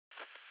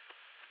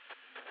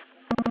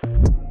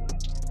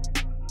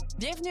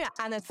Bienvenue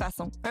à notre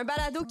façon, un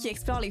balado qui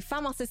explore les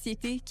femmes en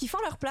société qui font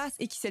leur place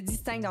et qui se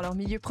distinguent dans leur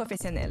milieu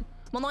professionnel.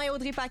 Mon nom est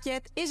Audrey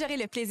et j'aurai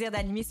le plaisir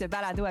d'animer ce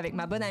balado avec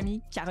ma bonne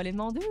amie Caroline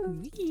Mondou.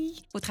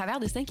 Oui! Au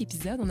travers de 5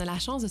 épisodes, on a la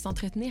chance de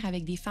s'entretenir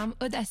avec des femmes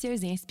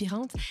audacieuses et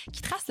inspirantes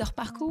qui tracent leur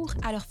parcours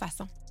à leur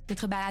façon.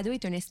 Notre balado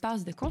est un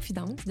espace de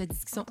confidence, de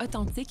discussion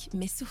authentique,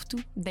 mais surtout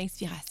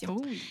d'inspiration.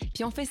 Oh.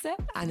 Puis on fait ça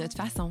à notre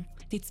façon.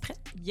 T'es-tu prête?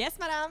 Yes,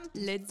 madame!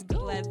 Let's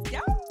go! Let's go!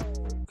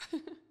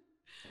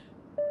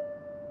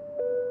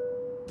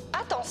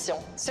 Attention,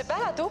 ce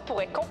balado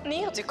pourrait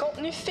contenir du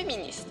contenu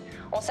féministe.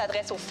 On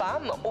s'adresse aux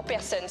femmes, aux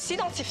personnes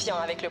s'identifiant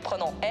avec le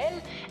pronom «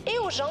 elle » et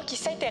aux gens qui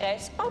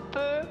s'intéressent un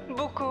peu,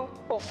 beaucoup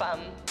aux femmes.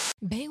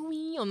 Ben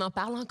oui, on en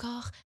parle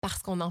encore,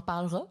 parce qu'on n'en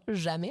parlera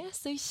jamais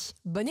assez.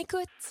 Bonne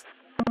écoute!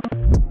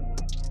 I'm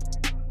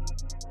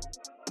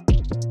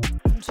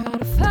trying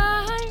to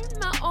find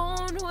my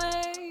own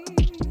way.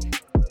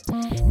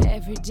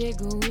 Every day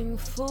going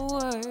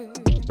forward.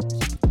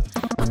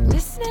 I'm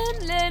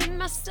listening, letting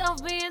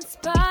myself be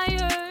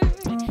inspired.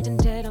 And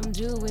that I'm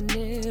doing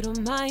it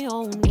on my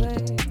own way.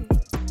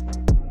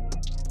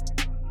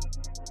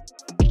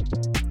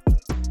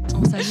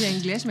 On salue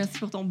English, merci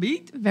pour ton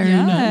beat. Very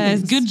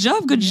nice. Good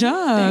job, good job.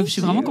 Thank Je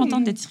suis vraiment you.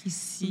 contente d'être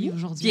ici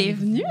aujourd'hui.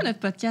 Bienvenue à notre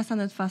podcast à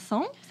notre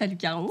façon. Salut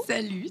Caro.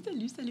 Salut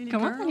les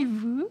Comment girls.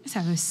 allez-vous? Ça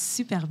va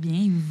super bien,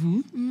 et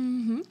vous?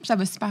 Ça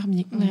va super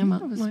bien, vraiment.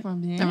 Ça va super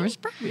bien. Ça va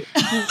super bien.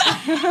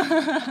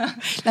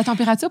 La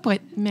température pourrait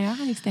être meilleure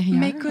à l'extérieur.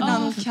 Mais écoute, dans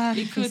nos cœurs,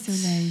 il fait Écoute,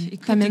 soleil.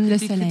 T'amènes le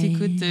soleil.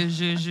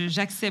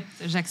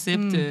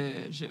 J'accepte.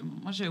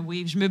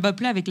 Je me bats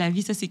plus avec la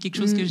vie. Ça, c'est quelque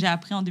chose que j'ai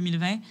appris en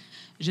 2020.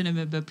 Je ne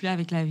me bats plus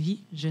avec la vie.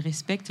 Je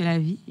respecte la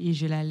vie et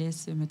je la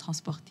laisse me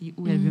transporter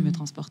où elle veut me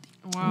transporter.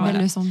 Wow. Belle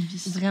Voilà. leçon de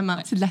vie. Vraiment.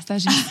 C'est de la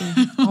sagesse.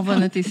 On va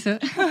noter ça.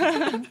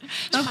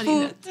 Donc, prends les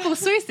notes. pour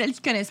ceux et celles qui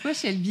ne connaissent pas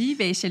Schelby,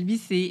 Schelby,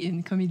 c'est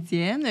une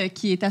comédienne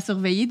qui est à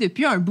surveiller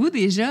depuis un bout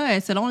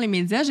déjà. Selon les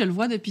médias, je le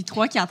vois depuis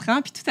 3-4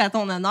 ans, puis tout à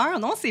ton honneur.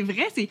 Non, c'est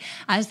vrai.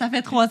 Ça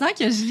fait 3 ans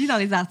que je lis dans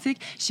les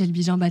articles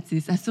Schelby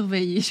Jean-Baptiste à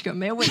surveiller. Je suis comme,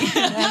 mais oui.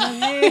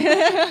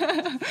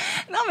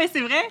 Non, mais c'est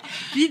vrai.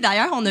 Puis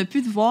d'ailleurs, on a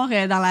pu te voir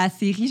dans la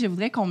série Je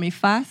voudrais qu'on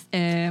m'efface,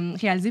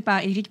 réalisée par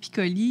Éric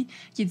Piccoli,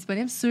 qui est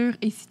disponible sur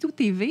Épisode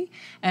TV.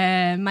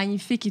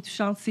 Magnifique et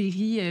touchante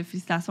série.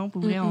 Félicitations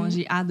pour vrai.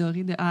 J'ai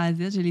adoré de A à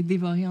Z. Je l'ai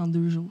dévoré en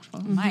 2 jours, je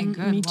pense. My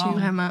God, Me too, wow.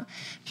 vraiment.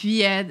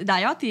 Puis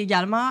d'ailleurs, tu es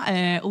également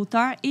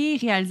auteure et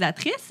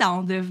réalisatrice. À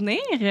en devenir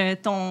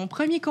ton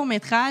premier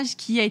court-métrage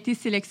qui a été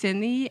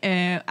sélectionné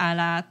à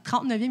la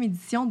 39e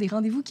édition des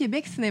Rendez-vous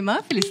Québec Cinéma.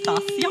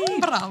 Félicitations!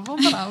 Bravo.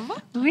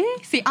 Oui,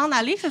 c'est En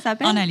aller, ça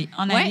s'appelle? En aller.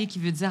 En aller Ouais. qui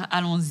veut dire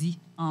allons-y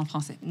en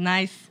français.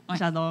 Nice, Ouais.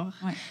 j'adore.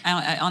 Ouais.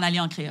 En aller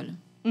en créole.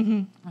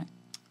 Mhm. Ouais.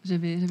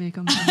 J'avais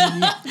comme ça.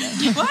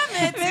 Ouais,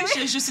 mais tu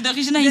sais, je suis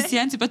d'origine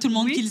haïtienne. C'est pas tout le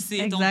monde Oui, qui le sait.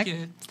 exact. Donc,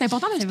 C'est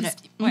important de C'est le vrai.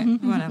 spécifier. ouais, Mhm.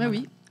 voilà. Ben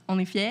oui, on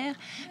est fiers.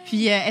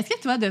 Puis, est-ce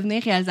que toi,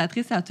 devenir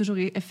réalisatrice, ça a toujours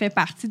fait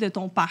partie de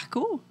ton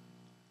parcours?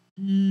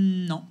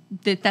 Non.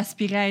 De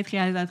t'aspirer à être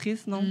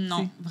réalisatrice, non?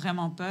 Non,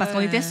 vraiment pas. Parce qu'on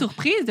était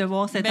surprise de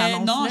voir cette Ben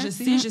annonce-là. non, tu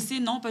sais. je sais,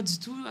 non, pas du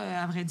tout,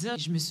 à vrai dire.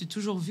 Je me suis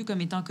toujours vue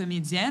comme étant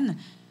comédienne,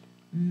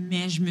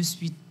 mais je me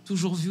suis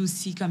toujours vue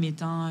aussi comme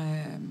étant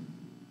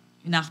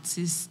une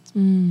artiste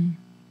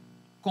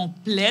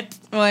complète.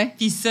 Ouais.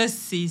 Puis ça,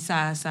 c'est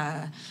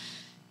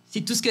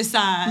tout ce que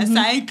ça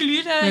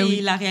inclut, là, Ben oui.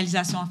 et la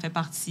réalisation en fait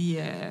partie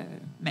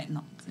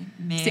maintenant. Tu sais.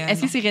 Mais, Est-ce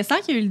que non. c'est récent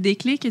qu'il y a eu le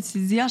déclic que tu te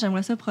dis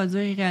j'aimerais ça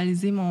produire et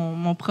réaliser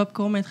mon propre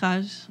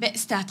court-métrage? Ben,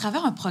 c'était à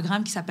travers un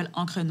programme qui s'appelle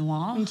Encre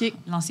Noire, OK.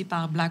 lancé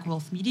par Black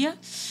Wolf Media.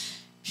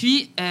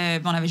 Puis,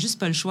 on n'avait juste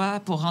pas le choix.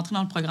 Pour rentrer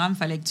dans le programme, il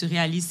fallait que tu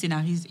réalises,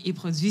 scénarises et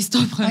produises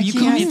ton premier OK,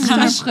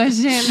 court-métrage. c'est un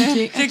projet, là.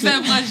 C'est que c'est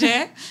un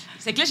projet.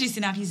 C'est que là, j'ai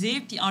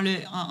scénarisé, puis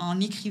en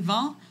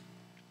écrivant,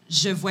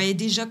 je voyais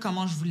déjà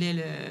comment je voulais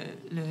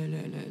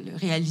le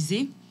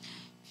réaliser.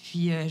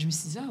 Puis, je me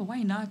suis dit, ah,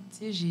 why not?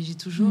 Tu sais, j'ai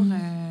toujours...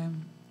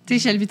 Tu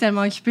sais, Schelby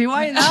tellement occupée.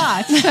 Why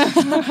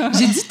not?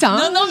 J'ai du temps.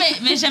 Non,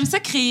 mais j'aime ça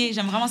créer.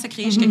 J'aime vraiment ça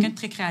créer. Je suis quelqu'un de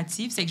très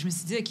créatif. C'est que je me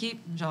suis dit, OK,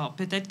 genre,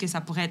 peut-être que ça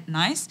pourrait être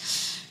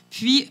nice.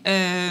 Puis,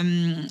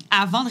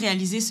 avant de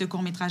réaliser ce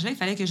court-métrage-là, il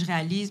fallait que je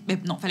réalise... Ben,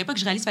 non, il fallait pas que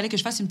je réalise, il fallait que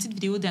je fasse une petite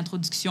vidéo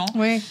d'introduction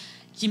Oui.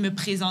 qui me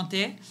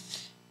présentait.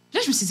 Là,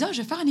 je me suis dit,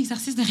 je vais faire un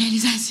exercice de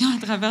réalisation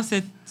à travers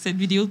cette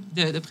vidéo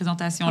de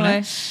présentation-là.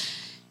 Ouais.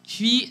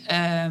 Puis,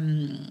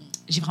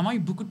 j'ai vraiment eu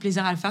beaucoup de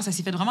plaisir à le faire. Ça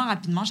s'est fait vraiment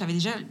rapidement. J'avais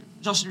déjà...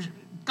 Genre,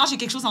 quand j'ai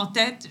quelque chose en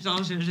tête,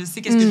 genre, je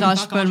sais qu'est-ce que je veux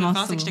faire, comment je veux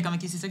faire. C'est que j'étais comme,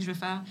 OK, c'est ça que je veux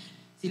faire.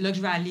 C'est là que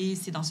je veux aller.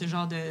 C'est dans ce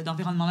genre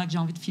d'environnement-là que j'ai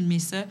envie de filmer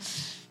ça.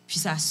 Puis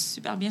ça a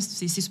super bien...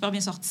 C'est super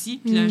bien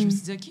sorti. Puis là, je me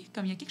suis dit, OK,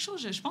 comme il y a quelque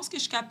chose, je pense que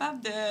je suis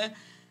capable de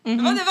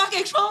faire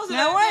quelque chose. Ah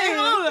là.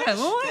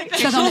 ouais.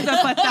 Quelque chose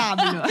de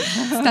potable, là.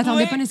 Tu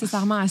t'attendais pas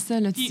nécessairement à ça.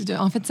 Là.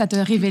 En fait, ça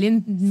t'a révélé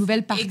une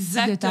nouvelle partie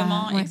de ta...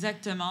 Ouais.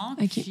 Exactement.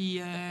 OK.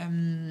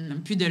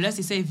 Puis de là,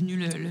 c'est ça est venu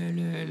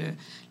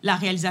la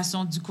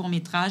réalisation du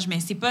court-métrage. Mais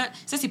c'est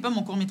pas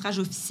mon court-métrage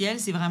officiel.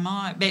 C'est vraiment...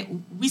 Ben,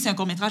 oui, c'est un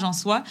court-métrage en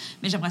soi,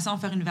 mais j'aimerais ça en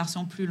faire une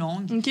version plus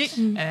longue. OK.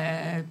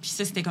 Puis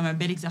ça, c'était comme un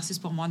bel exercice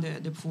pour moi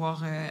de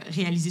pouvoir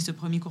réaliser ce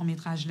premier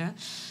court-métrage-là.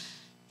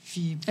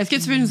 Puis, est-ce que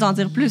tu veux nous en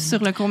dire plus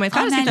sur le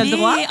court-métrage? Est-ce que tu as le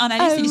droit?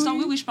 C'est l'histoire.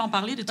 Oui, je peux en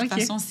parler. De toute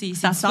façon, c'est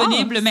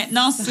disponible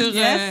maintenant sur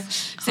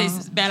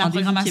la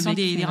programmation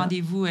des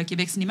rendez-vous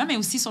Québec Cinéma, mais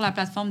aussi sur la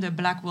plateforme de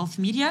Black Wolf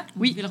Media.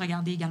 Vous pouvez le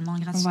regarder également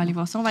gratuitement. On va aller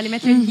voir ça. On va aller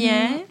mettre le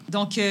lien.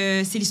 Donc,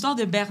 c'est l'histoire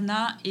de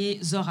Berna et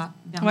Zora.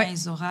 Berna et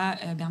Zora.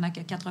 Berna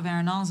qui a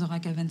 81 ans, Zora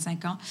qui a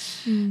 25 ans.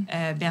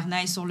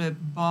 Berna est sur le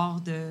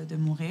bord de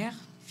mourir,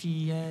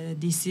 puis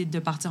décide de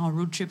partir en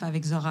road trip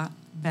avec Zora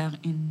vers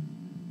une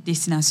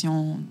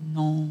destination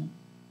non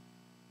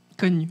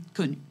connue.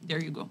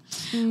 There you go.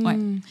 Ouais.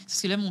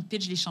 Parce que là, mon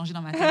pitch, je l'ai changé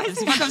dans ma tête.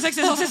 C'est pas comme ça que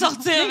c'est censé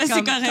sortir, mais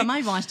c'est correct. Comment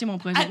ils vont acheter mon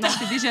projet? Non,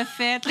 c'est déjà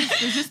fait.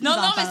 Juste non,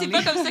 mais c'est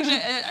pas comme ça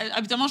que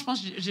habituellement, je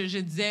pense que je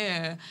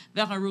disais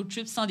vers un road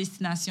trip sans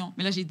destination.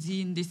 Mais là, j'ai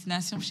dit une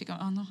destination, puis j'étais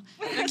comme, oh non.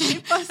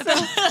 C'est pas ça.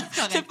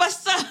 C'est pas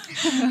ça.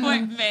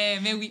 Ouais,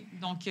 mais oui.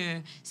 Donc,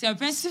 c'est un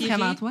peu inspiré. C'est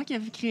vraiment toi qui as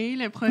créé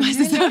le projet? Ouais,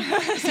 c'est ça.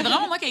 C'est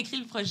vraiment moi qui ai écrit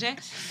le projet.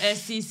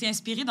 C'est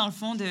inspiré, dans le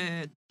fond,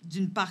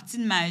 d'une partie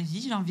de ma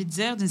vie, j'ai envie de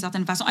dire, d'une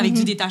certaine façon, avec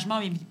du détachement,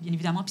 bien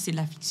évidemment, puis c'est de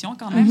la fiction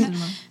quand même.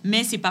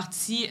 Mais c'est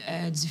parti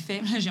du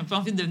fait... J'ai un peu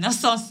envie de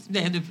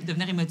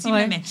devenir émotive,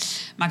 mais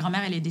ma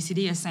grand-mère, elle est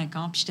décédée il y a 5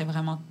 ans, puis j'étais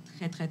vraiment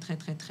très, très, très,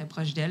 très, très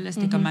proche d'elle.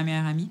 C'était comme ma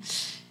meilleure amie.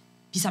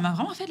 Puis ça m'a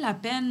vraiment fait de la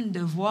peine de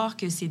voir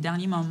que ces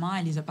derniers moments,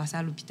 elle les a passés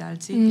à l'hôpital.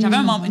 J'avais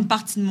une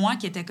partie de moi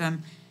qui était comme,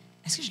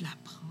 est-ce que je la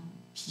prends?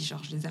 Puis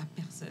genre, je le dis à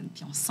personne,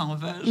 puis on s'en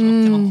va.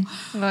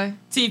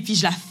 Puis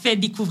je la fais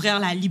découvrir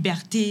la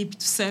liberté, puis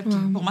tout ça. Puis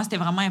pour moi, c'était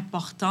vraiment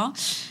important.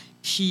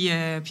 Puis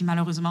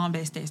malheureusement,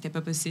 c'était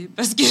pas possible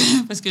parce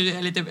que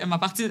elle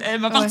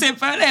m'appartenait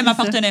pas, elle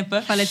m'appartenait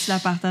pas. Fallait que tu la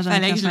partages avec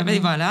Fallait que je la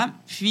voilà.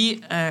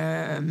 Puis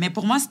mais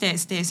pour moi,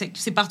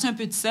 c'est parti un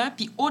peu de ça.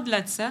 Puis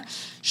au-delà de ça,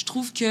 je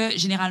trouve que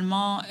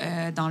généralement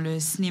dans le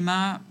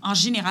cinéma, en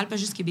général, pas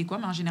juste québécois,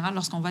 mais en général,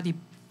 lorsqu'on voit des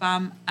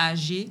femmes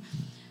âgées,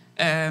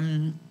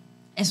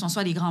 elles sont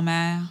soit des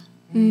grands-mères,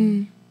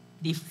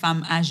 des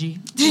femmes âgées.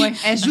 Ouais,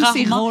 elles jouent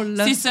ces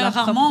rôles-là. C'est ça.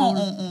 Rarement,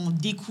 on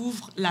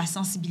découvre la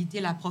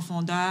sensibilité, la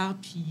profondeur,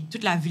 puis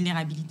toute la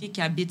vulnérabilité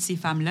qui habite ces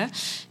femmes-là.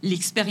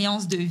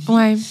 L'expérience de vie.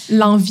 Ouais,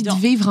 l'envie de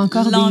vivre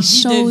encore des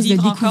choses, de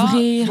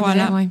découvrir.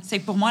 Voilà. C'est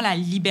pour moi, la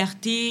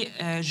liberté,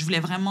 je voulais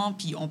vraiment...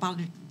 Puis on parle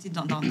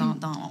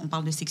on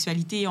parle de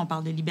sexualité, on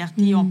parle de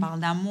liberté, on parle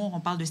d'amour,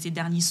 on parle de ses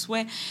derniers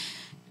souhaits.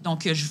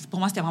 Donc, pour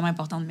moi, c'était vraiment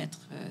important de mettre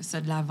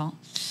ça de l'avant.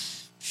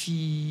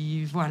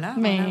 Puis voilà.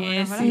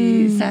 Mais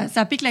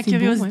ça pique la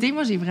curiosité. Beau,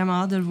 Moi, j'ai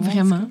vraiment hâte de le voir.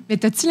 Vraiment.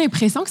 Mais as-tu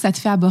l'impression que ça te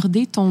fait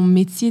aborder ton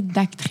métier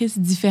d'actrice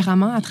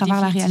différemment à travers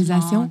la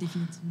réalisation?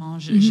 Définitivement.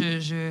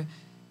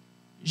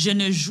 Je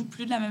ne joue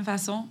plus de la même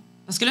façon.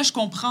 Parce que là, je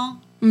comprends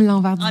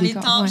l'envers du en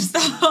décor. Étant,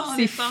 justement,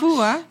 c'est fou,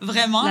 hein?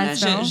 Vraiment. Là,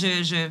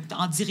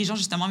 en dirigeant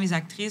justement mes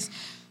actrices,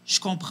 je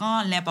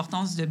comprends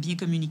l'importance de bien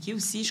communiquer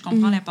aussi. Je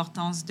comprends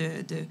l'importance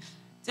de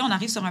tu sais, on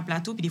arrive sur un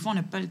plateau, puis des fois, on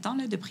n'a pas le temps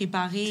de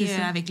préparer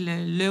avec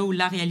le ou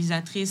la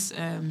réalisatrice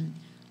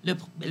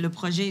le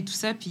projet et tout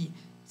ça. Puis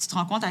tu te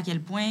rends compte à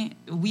quel point,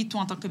 oui, toi,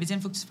 en tant que comédienne,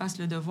 il faut que tu fasses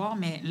le devoir,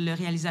 mais le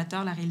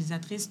réalisateur, la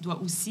réalisatrice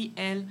doit aussi,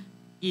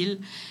 il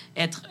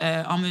être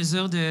en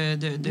mesure de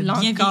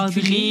bien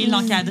véhiculer,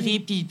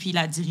 l'encadrer, puis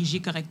la diriger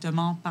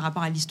correctement par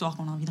rapport à l'histoire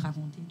qu'on a envie de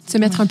raconter. Se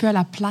mettre un peu à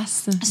la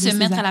place. Se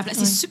mettre à la place.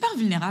 C'est super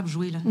vulnérable,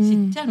 jouer, là.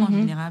 C'est tellement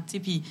vulnérable, tu sais,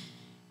 puis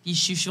je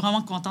suis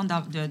vraiment contente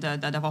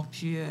d'avoir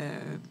pu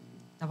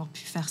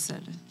faire ça.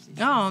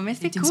 Oh, mais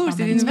c'est cool.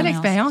 C'est une nouvelle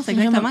expérience.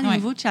 Exactement, des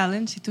nouveaux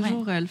challenges. C'est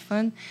toujours le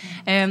fun.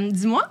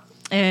 Dis-moi,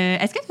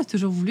 est-ce que tu as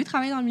toujours voulu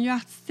travailler dans le milieu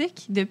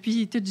artistique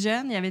depuis toute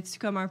jeune? Y avait-tu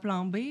comme un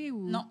plan B?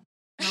 Ou... Non.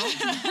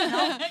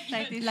 Ça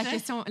a été la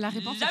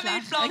réponse est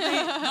claire.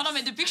 Non,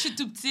 mais depuis que je suis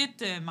toute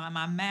petite,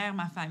 ma mère,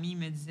 ma famille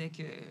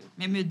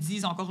me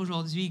disent encore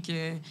aujourd'hui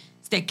que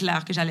c'était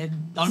clair que j'allais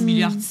dans le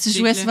milieu artistique. Tu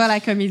jouais souvent à la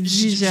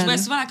comédie. Je jouais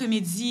souvent à la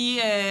comédie.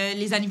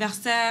 Les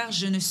anniversaires,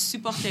 je ne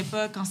supportais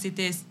pas quand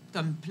c'était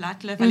comme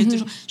plate. Là. Fallait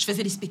toujours, je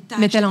faisais des spectacles.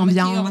 Mettais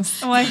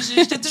l'ambiance.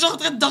 J'étais toujours en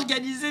train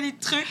d'organiser les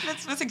trucs. Là,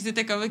 tu vois, c'est que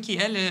c'était comme, OK,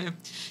 elle...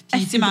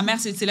 Puis, tu sais, ma mère,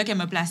 c'est là qu'elle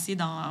m'a placée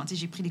dans... Tu sais,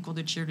 j'ai pris des cours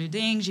de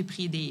cheerleading, j'ai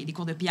pris des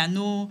cours de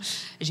piano,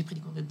 j'ai pris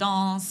des cours de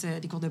danse,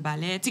 des cours de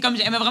ballet. Tu sais, comme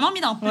elle m'a vraiment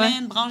mis dans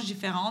plein de branches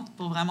différentes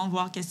pour vraiment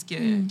voir qu'est-ce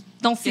que...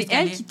 Donc, c'est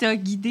elle qui t'a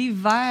guidée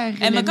vers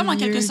elle m'a comme, en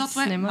quelque sorte,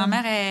 ma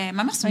mère,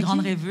 c'est une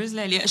grande rêveuse.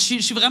 Là. Je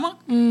suis vraiment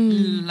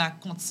la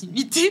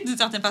continuité, d'une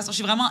certaine façon. Je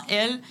suis vraiment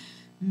elle...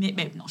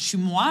 Mais non, je suis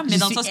moi, mais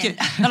dans le sens que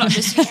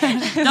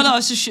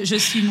je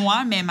suis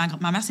moi, mais ma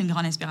mère c'est une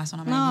grande inspiration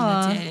dans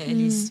ma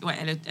vie.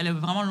 Elle a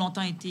vraiment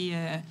longtemps été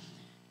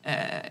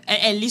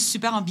elle est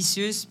super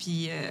ambitieuse,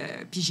 puis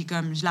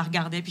je la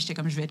regardais, puis j'étais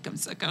comme, je vais être comme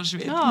ça quand je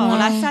vais être... on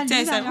la salue,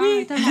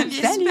 oui, elle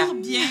est super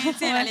bien.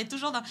 Elle est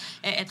toujours dans...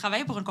 Elle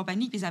travaillait pour une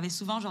compagnie, puis ils avaient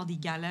souvent genre des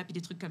galas, puis des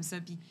trucs comme ça.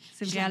 Puis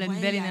c'est vrai, elle a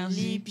une belle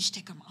énergie. Puis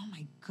j'étais comme, oh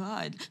my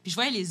God. Puis je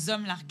voyais les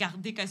hommes la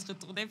regarder quand elle se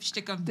retournait, puis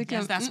j'étais comme,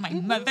 that's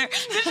my mother.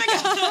 J'étais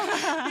comme,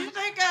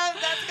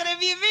 that's gonna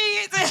be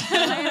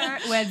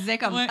me. Où elle disait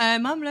comme,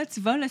 Mom, là,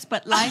 tu vas, le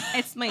spotlight,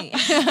 it's me.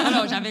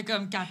 Alors, j'avais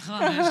comme 4 ans,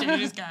 j'étais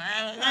juste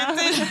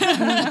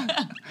comme...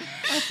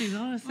 C'est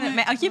drôle, ça.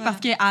 Mais OK, parce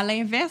qu'à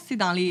l'inverse,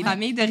 dans les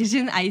familles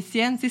d'origine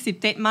haïtienne, c'est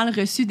peut-être mal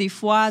reçu des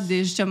fois de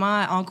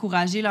justement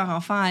encourager leur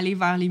enfant à aller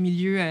vers les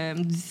milieux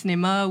du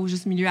cinéma ou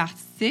juste milieu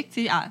artistique.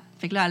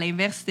 Fait que là, à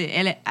l'inverse,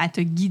 elle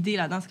t'a guidée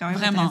là-dedans. C'est quand même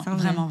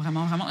intéressant.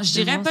 Vraiment. Je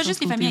dirais pas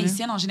juste les familles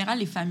haïtiennes, en général,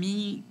 les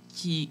familles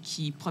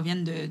qui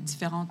proviennent de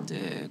différentes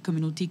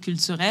communautés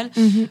culturelles,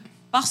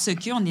 parce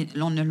qu'on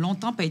n'a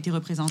longtemps pas été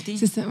représentés.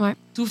 C'est ça, ouais.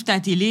 Tu ouvres ta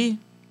télé,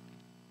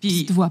 puis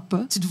tu te vois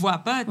pas. T'es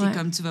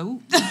comme, tu vas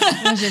où?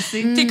 Moi, je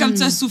sais. T'es comme, tu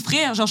vas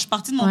souffrir. Genre, je suis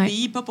partie de mon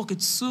pays, pas pour que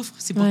tu souffres,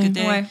 c'est pour que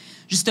t'aies...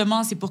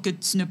 Justement, c'est pour que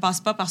tu ne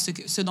passes pas par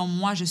ce dont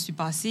moi, je suis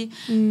passée.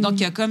 Donc,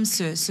 il y a comme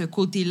ce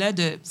côté-là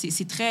de...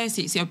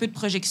 C'est un peu de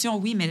projection,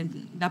 oui, mais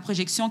la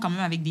projection quand même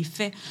avec des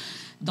faits.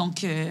 Donc,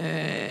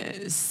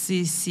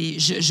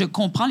 je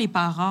comprends les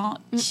parents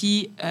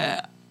qui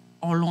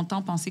ont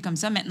longtemps pensé comme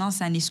ça. Maintenant,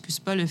 ça n'excuse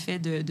pas le fait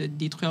de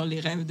détruire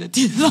les rêves de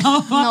tes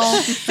enfants. Non,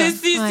 c'est ça.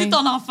 Si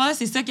ton enfant,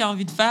 c'est ça qu'il a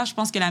envie de faire, je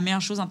pense que la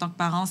meilleure chose en tant que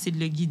parent, c'est de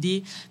le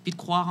guider, puis de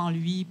croire en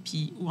lui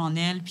ou en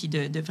elle, puis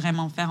de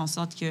vraiment faire en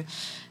sorte que,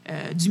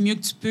 du mieux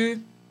que tu peux,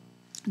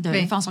 de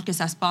faire en sorte que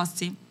ça se passe.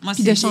 Moi,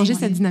 puis de changer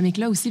cette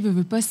dynamique-là aussi,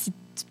 veux pas, si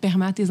tu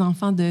permets à tes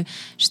enfants de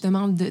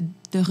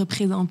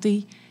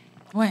représenter...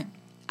 Ouais.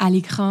 à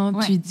l'écran,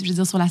 puis je veux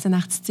dire sur la scène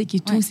artistique et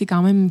tout, c'est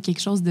quand même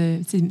quelque chose de...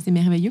 C'est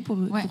merveilleux pour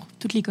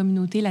toutes les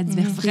communautés, la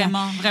diversité.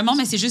 Vraiment,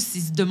 mais c'est juste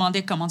s'ils se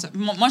demandaient comment tu...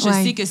 Moi, je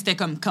sais que c'était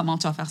comme, comment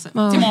tu vas faire ça?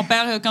 Mon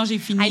père, quand j'ai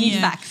fini... I need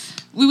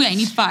facts. Oui, I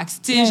need facts.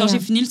 J'ai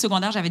fini le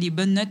secondaire, j'avais des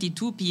bonnes notes et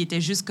tout, puis il était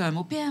juste comme,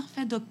 au pire,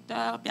 fais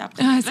docteur, puis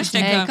après... là,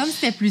 j'étais comme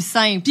c'était plus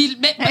simple. Puis,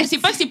 c'est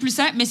pas que c'est plus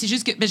simple, mais c'est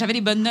juste que j'avais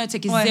des bonnes notes,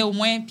 c'est qu'ils disaient au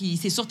moins, puis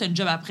c'est sûr que t'as un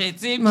job après, tu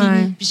sais.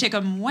 Puis j'étais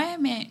comme,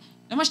 mais...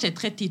 Là, moi, j'étais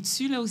très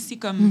têtue, là, aussi,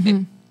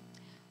 comme...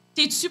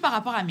 T'es-tu par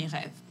rapport à mes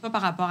rêves, pas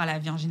par rapport à la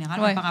vie en général,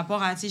 mais par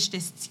rapport à, j'étais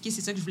stickée, c'est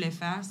ça que je voulais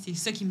faire, c'est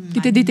ça qui me...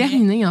 T'étais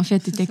déterminée, en fait.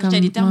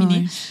 J'étais déterminée.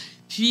 Ouais.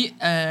 Puis,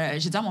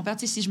 j'ai dit à mon père,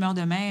 si je meurs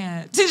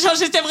demain...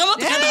 j'étais vraiment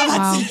très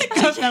dramatique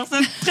comme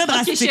personne. Très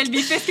dramatique. OK,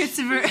 Schelby, fais ce que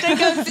tu veux.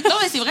 Non,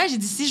 mais c'est vrai, j'ai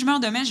dit, si je meurs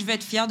demain, je vais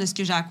être fière de ce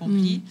que j'ai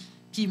accompli.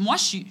 Puis moi,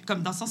 je suis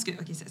comme dans le sens que...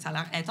 OK, ça a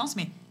l'air intense,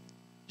 mais...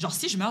 Genre,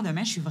 si je meurs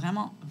demain, je suis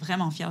vraiment,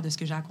 vraiment fière de ce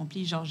que j'ai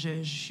accompli. Genre,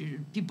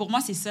 Puis pour moi,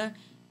 c'est ça...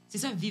 C'est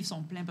ça, vivre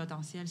son plein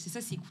potentiel. C'est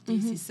ça, s'écouter.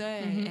 C'est ça,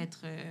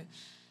 être...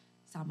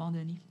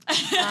 s'abandonner.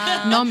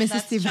 Non, mais ça,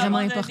 c'est vraiment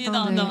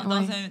important.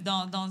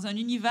 Dans un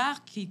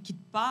univers qui te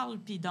parle,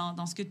 puis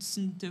dans ce que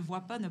tu ne te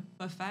vois pas ne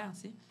pas faire,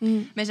 tu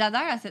sais. Mais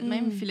j'adore à cette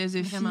même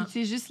philosophie. Tu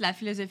sais, juste la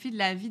philosophie de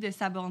la vie, de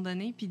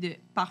s'abandonner, puis de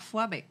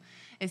parfois,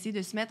 essayer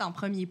de se mettre en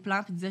premier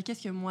plan puis de dire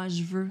qu'est-ce que moi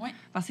je veux.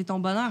 Parce que c'est ton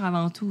bonheur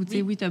avant tout.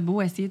 Oui, t'as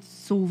beau essayer de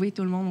sauver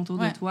tout le monde autour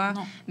de toi,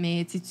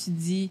 mais tu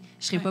dis,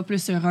 je serai pas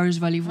plus heureuse, je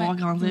vais les voir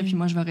grandir puis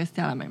moi, je vais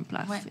rester à la même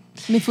place.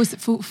 Mais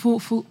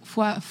faut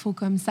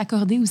comme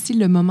s'accorder aussi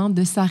le moment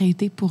de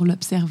s'arrêter pour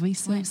l'observer,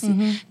 ça aussi.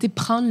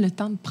 Prendre le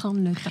temps de prendre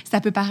le temps. Ça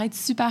peut paraître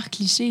super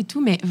cliché et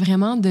tout, mais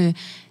vraiment de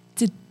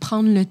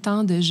prendre le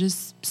temps de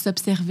juste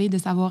s'observer, de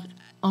savoir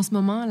en ce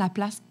moment la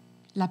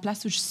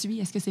place où je suis,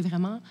 est-ce que c'est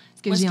vraiment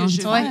ce que j'ai envie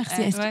de faire?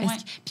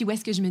 Puis où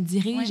est-ce que je me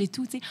dirige et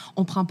tout?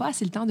 On ne prend pas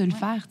assez le temps de le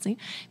faire.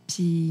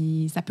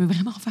 Puis ça peut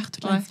vraiment faire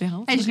toute la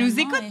différence. Je nous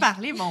écoute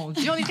parler, mon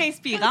Dieu, on est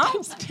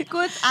inspirante.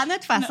 Écoute, à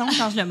notre façon, on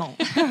change le monde.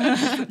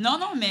 Non,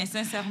 mais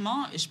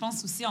sincèrement, je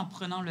pense aussi en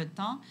prenant le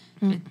temps,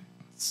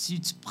 tu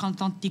prends le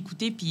temps de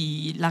t'écouter,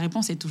 puis la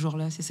réponse est toujours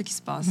là. C'est ça qui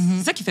se passe.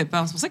 C'est ça qui fait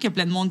peur. C'est pour ça qu'il y a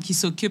plein de monde qui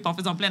s'occupe en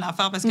faisant plein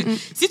d'affaires, parce que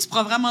si tu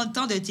prends vraiment le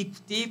temps de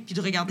t'écouter puis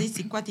de regarder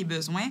c'est quoi tes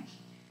besoins,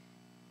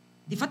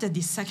 des fois, tu as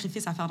des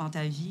sacrifices à faire dans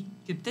ta vie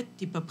que peut-être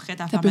tu n'es pas prête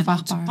à faire maintenant.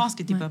 Tu penses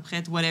que tu n'es pas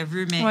prête,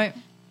 whatever, mais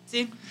tu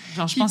sais, je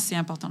pense que c'est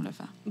important de le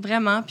faire.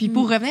 Vraiment. Puis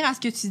pour revenir à ce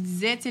que tu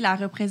disais, tu sais, la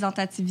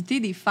représentativité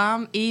des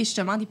femmes et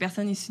justement des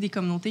personnes issues des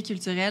communautés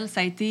culturelles,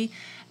 ça a été,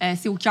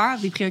 c'est au cœur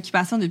des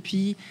préoccupations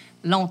depuis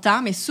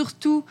longtemps, mais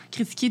surtout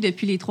critiqué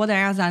depuis les 3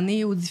 dernières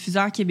années aux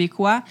diffuseurs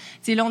québécois. Tu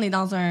sais, là, on est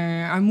dans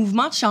un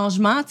mouvement de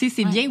changement. Tu sais,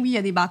 c'est bien, oui, il y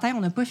a des batailles,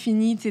 on n'a pas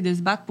fini, tu sais, de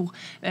se battre pour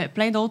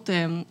plein d'autres...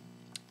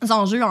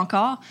 enjeux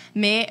encore,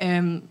 mais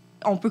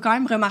on peut quand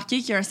même remarquer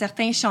qu'il y a un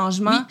certain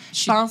changement.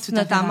 Je pense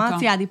notamment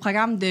à des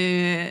programmes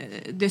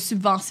de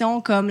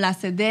subventions comme la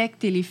SEDEC,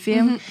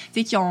 Téléfilm,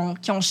 qui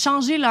ont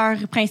changé leur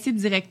principe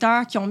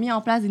directeur, qui ont mis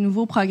en place des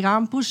nouveaux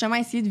programmes pour justement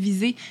essayer de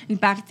viser une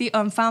parité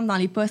homme-femme dans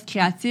les postes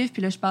créatifs.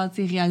 Puis là, je parle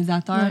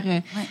réalisateur,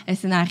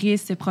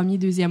 scénariste, premier,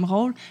 deuxième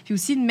rôle. Puis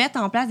aussi de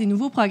mettre en place des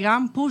nouveaux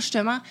programmes pour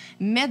justement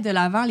mettre de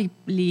l'avant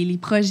les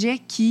projets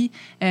qui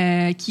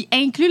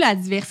incluent la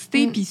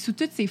diversité, puis sous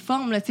toutes ses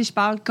formes. Là, je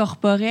parle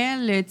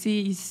corporelle,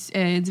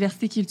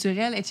 diversité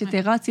culturelle,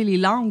 etc. Les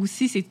langues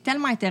aussi, c'est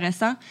tellement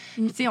intéressant.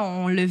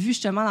 On l'a vu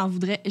justement dans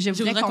Je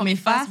voudrais qu'on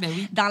m'efface.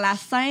 Dans la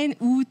scène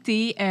où tu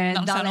es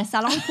dans le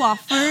salon de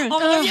coiffure. On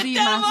revient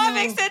tellement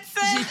avec cette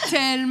scène. J'ai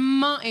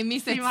tellement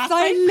aimé cette scène. C'est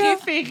ma scène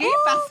préférée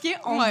parce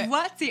qu'on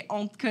voit,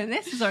 on te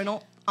connaît sous un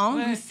autre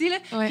angle aussi.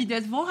 Puis de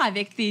te voir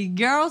avec tes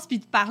girls, puis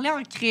de parler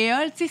en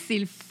créole, c'est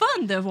le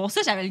fun de voir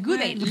ça. J'avais le goût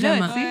d'être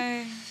là.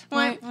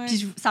 Ouais.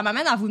 Puis ça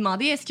m'amène à vous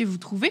demander, est-ce que vous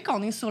trouvez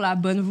qu'on est sur la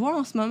bonne voie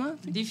en ce moment?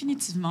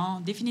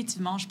 Définitivement.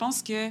 Je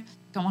pense que...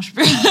 Comment je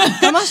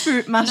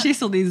peux marcher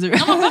sur des œufs?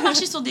 Non, pas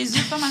marcher sur des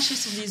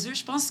œufs,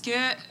 Je pense que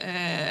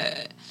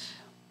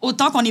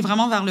autant qu'on est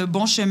vraiment vers le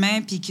bon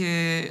chemin, puis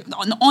que...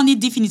 On est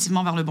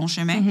définitivement vers le bon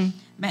chemin. Mm-hmm.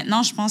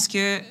 Maintenant, je pense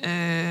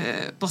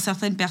que pour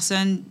certaines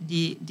personnes,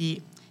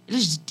 là,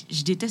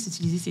 je déteste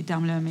utiliser ces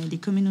termes-là, mais des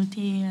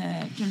communautés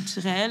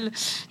culturelles, tu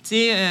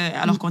sais,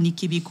 alors qu'on est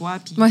québécois.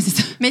 Puis, c'est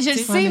ça. Mais je le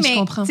sais,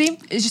 mais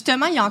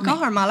justement, il y a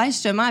encore un malaise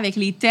justement avec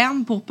les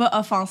termes pour pas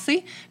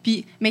offenser.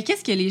 Puis, mais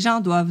qu'est-ce que les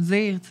gens doivent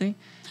dire, tu sais?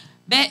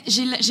 Ben,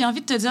 j'ai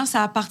envie de te dire,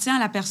 ça appartient à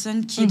la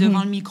personne qui est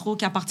devant le micro,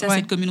 qui appartient à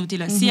cette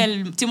communauté-là. Si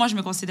elle, tu sais, moi, je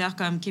me considère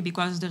comme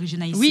québécoise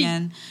d'origine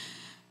haïtienne. Oui.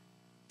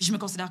 Je me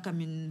considère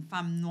comme une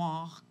femme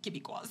noire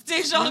québécoise. Tu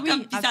sais, genre,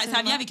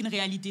 ça vient avec une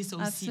réalité, ça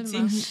aussi.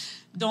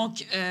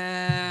 Donc...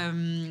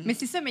 Mais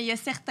c'est ça, mais il y a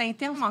certains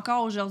termes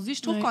encore aujourd'hui.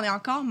 Je trouve qu'on est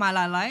encore mal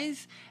à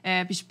l'aise.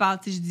 Puis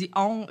je dis «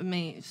 on »,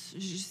 mais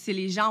c'est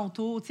les gens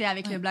autour, tu sais,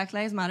 avec le Black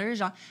Lives Matter.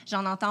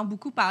 J'en entends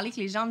beaucoup parler, que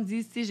les gens me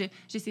disent, tu sais,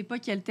 je sais pas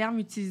quel terme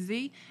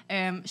utiliser.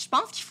 Je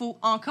pense qu'il faut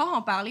encore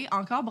en parler,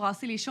 encore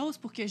brasser les choses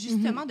pour que,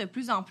 justement, de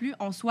plus en plus,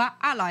 on soit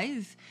à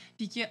l'aise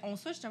puis qu'on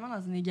soit, justement,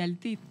 dans une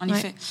égalité. En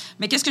effet.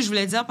 Mais qu'est-ce que je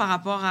voulais dire par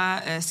rapport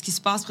à ce qui se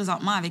passe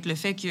présentement avec le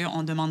fait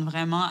qu'on demande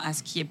vraiment à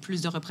ce qu'il y ait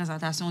plus de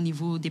représentation au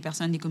niveau des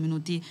personnes, des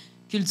communautés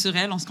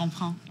culturelles, on se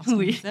comprend.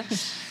 Oui.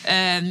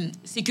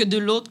 C'est que de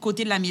l'autre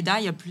côté de la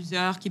médaille, il y a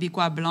plusieurs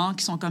Québécois blancs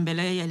qui sont comme, ben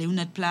là, elle est où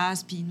notre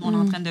place? Puis nous, on est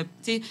en train de... Tu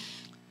sais,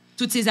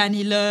 toutes ces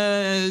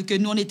années-là, que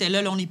nous, on était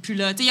là, on n'est plus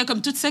là. Tu sais, il y a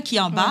comme tout ça qui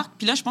embarque.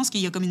 Puis là, je pense qu'il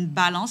y a comme une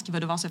balance qui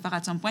va devoir se faire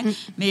à some point.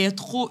 Mais il y a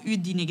trop eu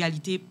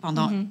d'inégalités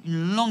pendant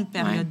une longue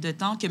période de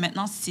temps que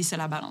maintenant, c'est ça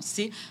la balance.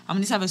 À un moment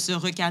donné, ça va se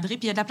recadrer.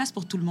 Puis il y a de la place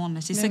pour tout le monde.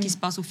 C'est ça qui se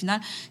passe au final.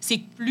 C'est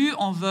que plus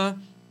on va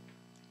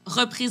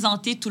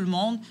représenter tout le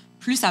monde,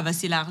 plus ça va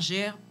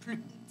s'élargir.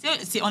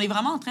 On est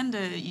vraiment en train de...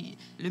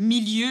 Le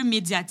milieu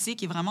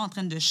médiatique est vraiment en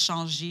train de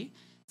changer.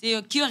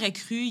 Qui aurait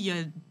cru, il y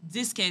a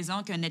 10-15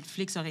 ans, qu'un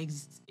Netflix aurait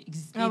existé?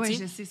 Ah oui,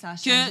 je sais, ça a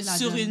changé que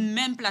sur une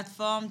même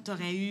plateforme, tu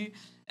aurais eu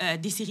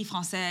des séries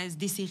françaises,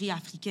 des séries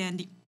africaines.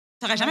 Tu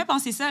n'aurais jamais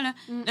pensé ça, là.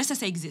 Là,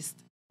 ça existe.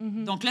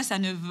 Donc là, ça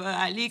ne va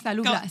aller...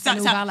 Ça a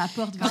ouvert la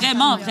porte.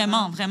 Vraiment.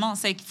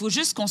 Il faut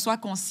juste qu'on soit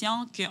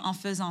conscient qu'en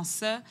faisant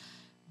ça,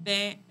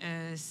 ben,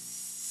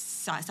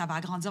 ça va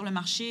agrandir le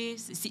marché.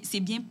 C'est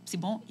bien, c'est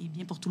bon et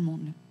bien pour tout le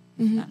monde, là.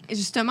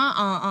 Justement,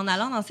 en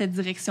allant dans cette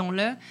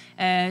direction-là,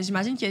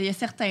 j'imagine qu'il y a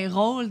certains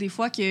rôles, des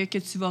fois, que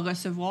tu vas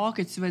recevoir,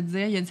 que tu vas te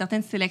dire, il y a une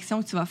certaine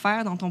sélection que tu vas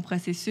faire dans ton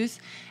processus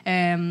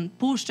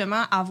pour,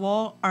 justement,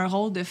 avoir un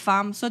rôle de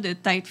femme, soit de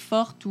tête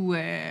forte ou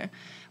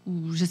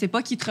je sais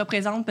pas, qui te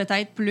représente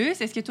peut-être plus.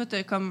 Est-ce que toi, tu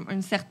as comme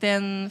une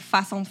certaine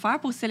façon de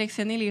faire pour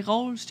sélectionner les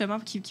rôles, justement,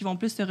 qui vont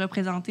plus te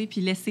représenter puis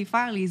laisser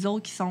faire les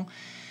autres qui sont,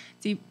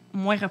 tu sais,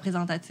 moins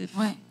représentatifs?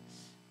 Oui.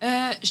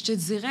 Je te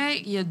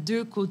dirais, il y a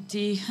deux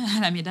côtés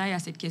à la médaille à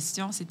cette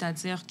question.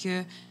 C'est-à-dire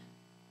que,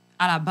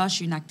 à la base, je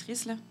suis une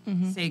actrice, là.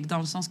 C'est dans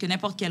le sens que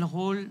n'importe quel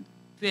rôle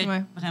peut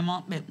être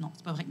vraiment... Ben, non,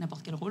 c'est pas vrai que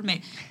n'importe quel rôle, mais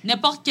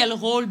n'importe quel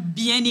rôle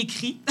bien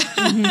écrit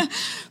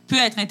peut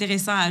être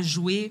intéressant à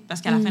jouer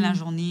parce qu'à la fin de la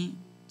journée,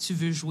 tu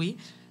veux jouer.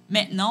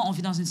 Maintenant, on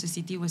vit dans une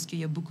société où est-ce qu'il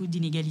y a beaucoup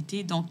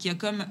d'inégalités. Donc, il y a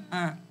comme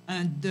un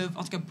devoir...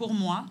 En tout cas, pour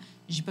moi,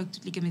 je dis pas que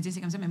toutes les comédiens, c'est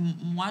comme ça, mais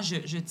moi,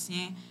 je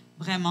tiens...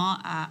 vraiment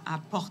à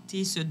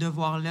porter ce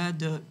devoir-là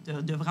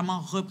de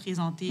vraiment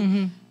représenter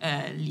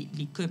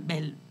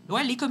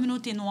les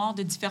communautés noires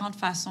de différentes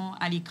façons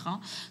à l'écran.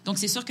 Donc,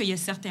 c'est sûr qu'il y a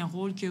certains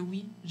rôles que,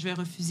 oui, je vais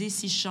refuser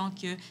si je sens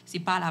que c'est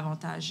pas à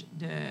l'avantage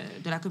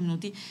de la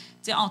communauté. Tu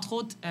sais, entre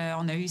autres,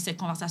 on a eu cette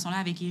conversation-là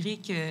avec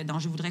Eric dans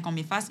 « Je voudrais qu'on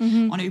m'efface ».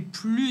 On a eu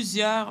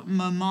plusieurs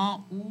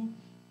moments où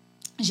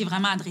j'ai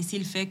vraiment adressé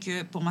le fait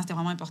que, pour moi, c'était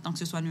vraiment important que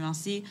ce soit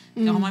nuancé.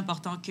 C'était vraiment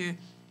important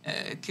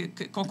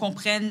qu'on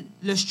comprenne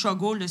le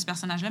struggle de ce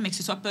personnage-là, mais que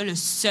ce soit pas le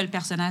seul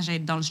personnage à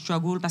être dans le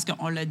struggle, parce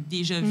qu'on l'a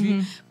déjà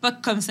vu, pas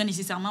comme ça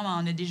nécessairement,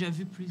 mais on a déjà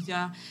vu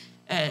plusieurs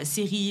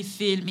séries,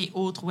 films et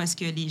autres où est-ce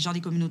que les gens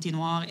des communautés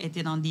noires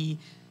étaient dans des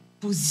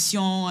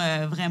positions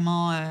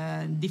vraiment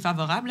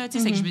défavorables. Tu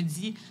sais, c'est que je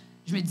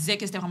me disais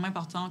que c'était vraiment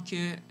important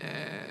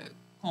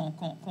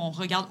qu'on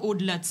regarde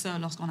au-delà de ça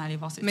lorsqu'on allait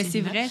voir cette série. Mais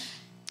c'est vrai.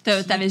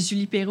 T'avais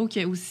Julie Perrault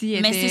qui aussi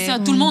était... Mais c'est ça,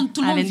 tout le monde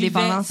avait une vivait,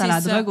 dépendance à la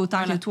drogue,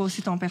 autant que toi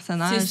aussi, ton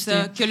personnage. C'est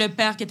ça, que le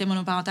père qui était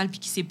monoparental puis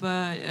qui ne sait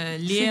pas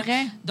lire. C'est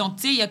vrai. Donc,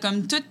 tu sais, il y a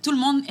comme tout le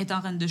monde est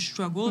en train de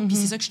struggle, puis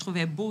c'est ça que je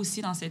trouvais beau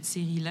aussi dans cette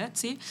série-là, tu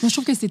sais. Moi, je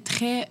trouve que c'est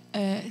très...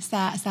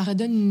 ça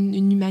redonne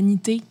une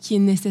humanité qui est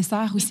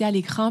nécessaire aussi à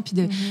l'écran, puis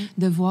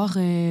de voir...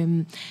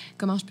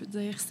 comment je peux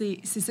dire?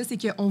 C'est ça, c'est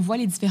qu'on voit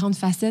les différentes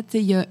facettes. Tu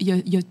sais, il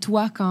y a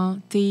toi quand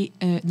tu es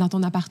dans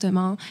ton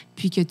appartement,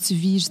 puis que tu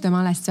vis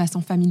justement la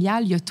situation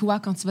familiale. Il y a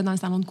toi quand tu vas dans le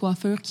salon de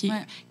coiffure qui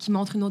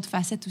montre une autre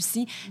facette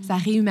aussi. Ça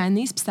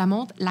réhumanise, puis ça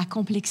montre la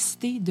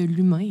complexité de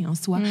l'humain en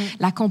soi.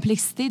 La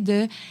complexité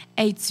de,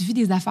 hey, tu vis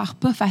des affaires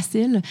pas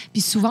faciles,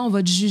 puis souvent on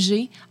va te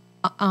juger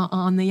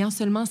en ayant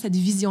seulement cette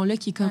vision-là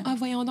qui est comme,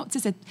 voyons donc,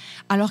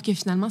 alors que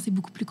finalement, c'est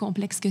beaucoup plus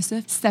complexe que ça.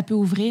 Si ça peut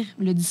ouvrir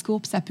le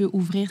discours, puis ça peut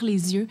ouvrir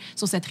les yeux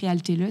sur cette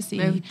réalité-là, c'est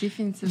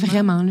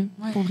vraiment, là,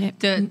 pour vrai.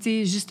 Tu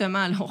sais,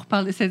 justement, là, on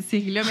reparle de cette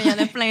série-là, mais il y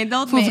en a plein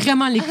d'autres. Faut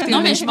vraiment l'écouter.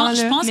 Non, mais je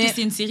pense que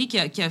c'est une série qui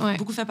a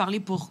beaucoup fait parler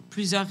pour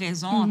plusieurs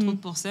raisons, entre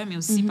autres pour ça, mais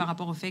aussi par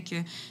rapport au fait que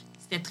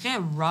c'était très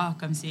raw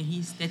comme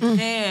série. C'était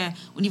très...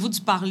 au niveau du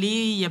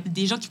parler, il y a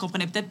des gens qui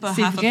comprenaient peut-être pas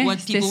half of what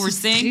people were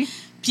saying.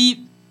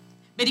 Puis...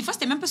 Mais des fois,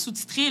 c'était même pas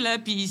sous-titré, là.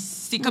 Puis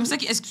c'est comme ça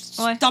que... Est-ce que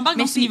tu t'embarques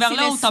dans cet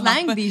univers-là ou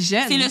t'embarques pas?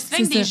 C'est le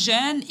slang des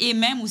jeunes. Et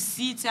même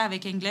aussi, tu sais,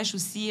 avec English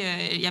aussi,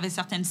 il y avait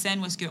certaines scènes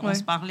où est-ce qu'on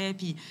se parlait,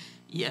 puis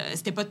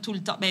c'était pas tout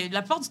le temps... Ben,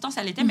 la plupart du temps,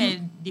 ça l'était,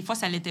 mais des fois,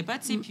 ça l'était pas,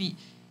 tu sais. Puis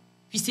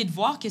c'est de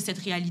voir que cette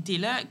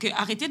réalité-là...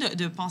 Arrêtez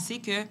de penser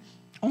que...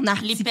 On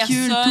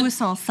articule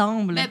tous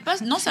ensemble. Ben,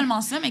 non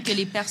seulement ça, mais que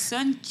les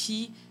personnes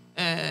qui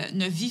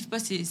ne vivent pas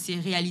ces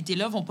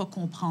réalités-là vont pas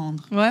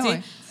comprendre.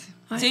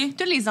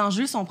 Tous les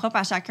enjeux sont propres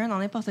à chacun dans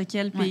n'importe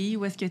quel pays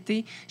où est-ce que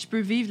t'es. Je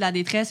peux vivre la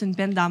détresse, une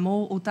peine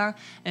d'amour, autant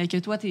que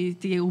toi,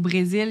 t'es au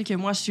Brésil, que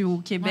moi, je suis au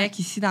Québec,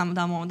 ici, dans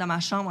ma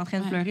chambre, en train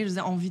de pleurer. Je veux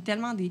dire, on vit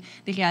tellement des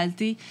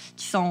réalités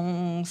qui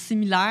sont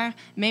similaires.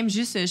 Même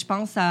juste, je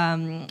pense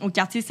au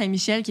quartier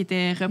Saint-Michel qui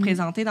était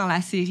représenté dans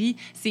la série.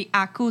 C'est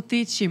à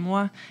côté de chez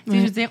moi. Je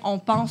veux dire, on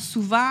pense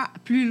souvent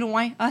plus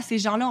loin. Ces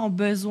gens-là ont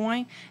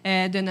besoin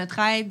de notre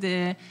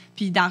aide,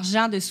 puis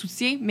d'argent, de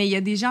soutien. Mais il y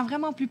a des gens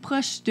vraiment plus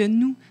proches de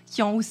nous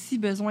qui ont aussi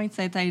besoin de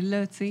cette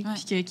aide-là, tu sais.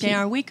 Puis qu'il y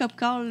a un wake-up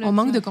call. Là, on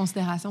manque de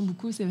considération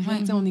beaucoup, c'est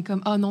vrai. On est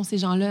comme, non, ces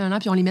gens-là,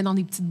 puis on les met dans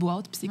des petites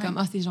boîtes, puis c'est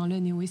comme, ces gens-là,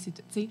 anyway, c'est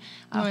tout, tu sais.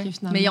 Alors que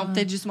finalement... Mais ils ont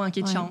peut-être juste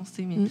manqué de chance,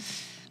 tu sais. Mais...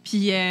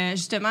 Puis,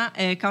 justement,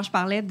 quand je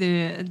parlais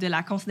de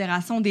la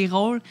considération des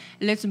rôles,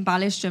 là, tu me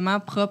parlais justement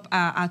propre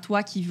à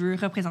toi qui veux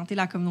représenter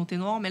la communauté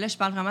noire, mais là, je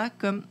parle vraiment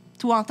comme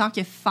toi en tant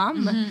que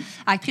femme,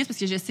 actrice, parce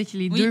que je sais que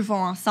les deux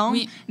vont ensemble.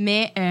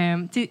 Mais,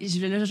 tu sais, je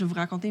vais vous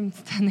raconter une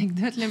petite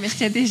anecdote, là, mais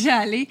j'étais déjà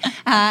allée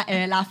à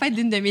la fête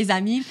d'une de mes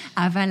amies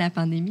avant la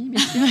pandémie,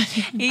 bien sûr.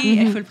 Et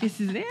il faut le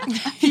préciser.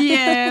 Puis,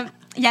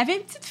 il y avait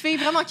une petite fille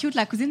vraiment cute,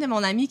 la cousine de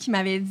mon amie, qui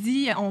m'avait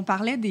dit, on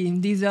parlait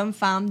des hommes,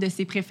 femmes, de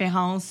ses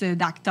préférences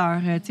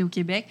d'acteurs, tu sais, au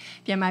Québec.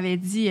 Puis elle m'avait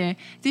dit,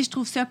 tu sais, je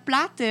trouve ça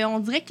plate. On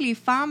dirait que les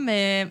femmes,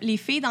 les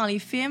filles dans les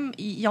films,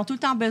 ils ont tout le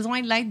temps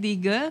besoin de l'aide des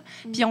gars.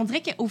 Puis on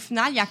dirait qu'au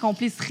final, ils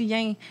accomplissent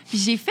rien. Puis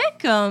j'ai fait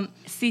comme,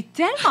 c'est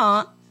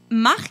tellement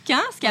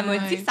marquant ce qu'elle m'a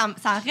dit, que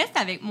ça reste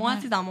avec moi,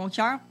 tu sais, dans mon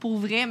cœur, pour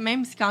vrai,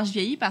 même si quand je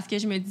vieillis, parce que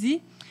je me dis...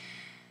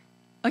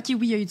 OK, oui,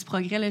 il y a eu du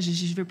progrès, là,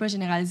 je veux pas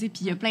généraliser,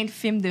 puis il y a plein de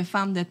films de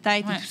femmes de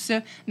tête et tout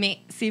ça, mais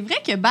c'est vrai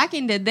que back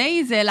in the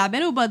days, la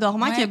belle au bas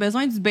dormant qui a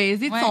besoin du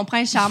baiser de son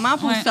prince charmant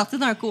pour sortir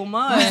d'un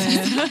coma...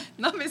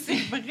 Non, mais c'est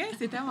vrai,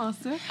 c'est tellement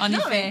ça.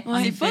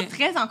 C'est pas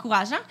très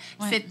encourageant.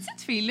 Cette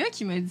petite fille-là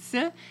qui me dit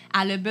ça,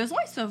 elle a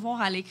besoin de se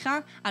voir à l'écran,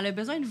 elle a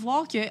besoin de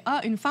voir que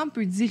une femme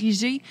peut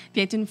diriger,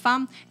 puis être une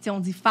femme, tu sais, on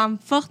dit femme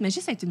forte, mais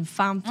juste être une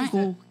femme tout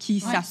court, qui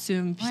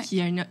s'assume, puis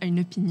qui a une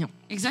opinion.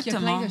 Exactement.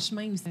 Il y a plein de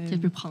chemins aussi qu'elle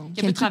peut prendre.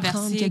 Qu'elle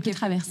peut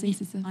traverser,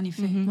 c'est ça. En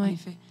effet, en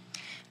effet.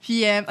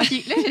 Puis,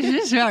 OK, là, j'ai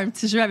juste joué un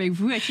petit jeu avec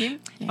vous, OK?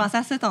 Je pensais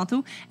à ça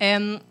tantôt.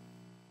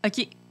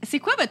 OK, c'est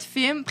quoi votre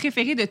film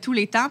préféré de tous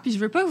les temps? Puis je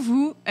veux pas que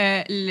vous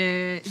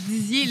le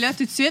disiez là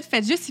tout de suite.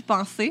 Faites juste y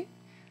penser.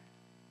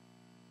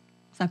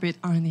 Ça peut être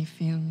un des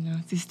films, là.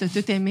 Si t'as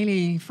tout aimé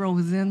les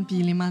Frozen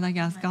puis les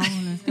Madagascar, là,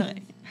 c'est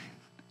correct.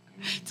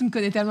 Tu me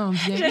connais tellement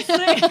bien. Je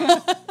sais!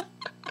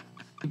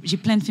 J'ai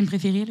plein de films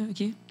préférés, là,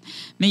 OK?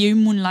 Mais il y a eu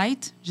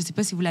Moonlight. Je sais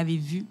pas si vous l'avez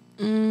vu.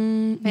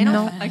 Mais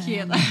non. OK,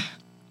 attends.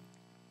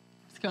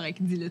 C'est correct,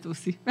 dis-le toi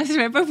aussi. Je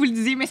vais pas vous le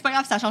dire, mais c'est pas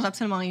grave, ça change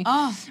absolument rien.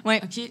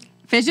 Ouais. OK.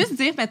 Fais juste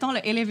dire, mettons, le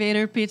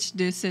elevator pitch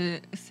de ce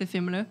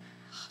film-là.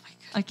 Oh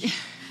my God. OK.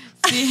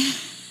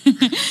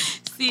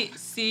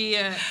 C'est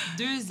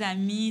deux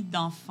amis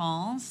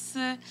d'enfance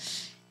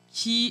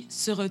qui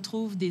se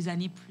retrouvent des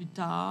années plus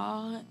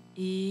tard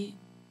et...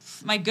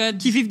 My God.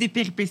 Qui vivent des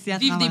péripéties à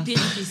travers. Vivent des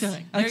péripéties.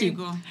 There you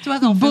go. Toi,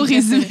 ton beau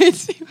résumé.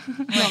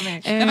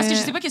 Parce que je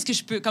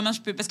sais pas comment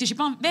je peux. Parce que j'ai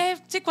pas envie. Ben,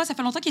 tu sais quoi, ça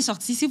fait longtemps qu'il est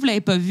sorti. Si vous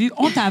l'avez pas vu,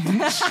 on t'avoue.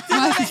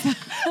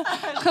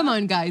 Come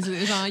on, guys.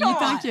 Genre, il est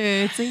temps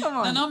que, tu sais.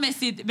 Non, mais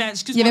c'est. Ben,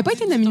 il avait pas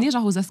été nominé,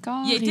 genre, aux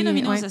Oscars. Il a été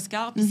nominé aux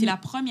Oscars. Puis c'est la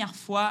première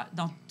fois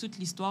dans toute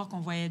l'histoire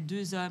qu'on voyait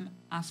deux hommes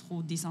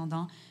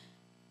afro-descendants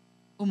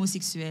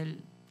homosexuels.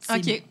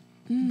 OK.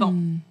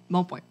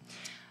 Bon point.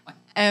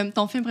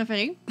 Ton film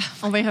préféré?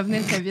 On va y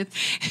revenir très vite.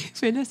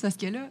 Mais là, c'est parce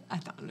que là,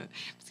 attends, là.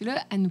 Parce que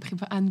là, elle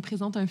nous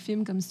présente un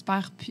film comme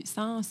super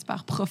puissant,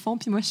 super profond,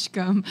 puis moi, je suis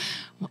comme,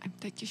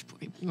 peut-être que je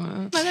pourrais.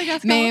 Madagascar.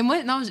 Mais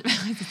moi, non,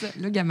 c'est ça.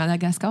 Là,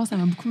 Madagascar, ça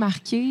m'a beaucoup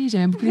marqué.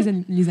 J'aimais beaucoup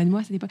les animaux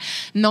à cette époque.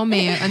 Non,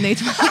 mais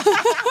honnêtement.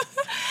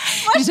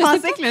 Moi, je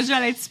pensais que le jeu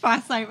allait être super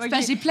simple.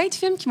 Okay. J'ai plein de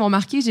films qui m'ont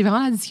marqué. J'ai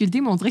vraiment la difficulté,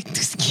 mais on dirait que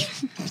tout ce qui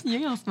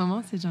vient en ce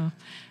moment, c'est genre.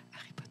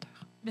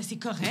 Mais c'est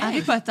correct.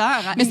 Harry Potter.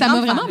 Mais ça m'a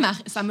vraiment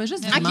ça m'a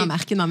juste vraiment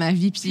marqué dans ma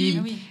vie. Puis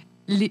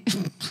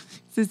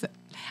c'est ça.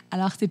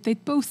 Alors, c'est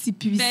peut-être pas aussi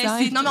puissant.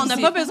 Non, mais on n'a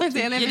pas besoin de...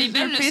 Il y a des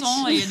belles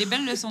leçons. Il y a des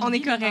belles leçons. On est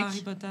correct.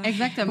 Harry Potter.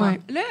 Exactement.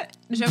 Ouais. Là,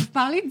 je vais vous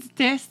parler du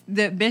test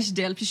de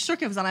Bechdel. Puis je suis sûre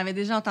que vous en avez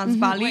déjà entendu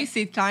parler. Ouais.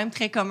 C'est quand même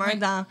très commun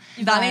dans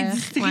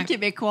l'industrie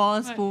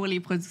québécoise pour les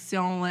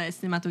productions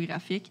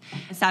cinématographiques.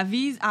 Ça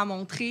vise à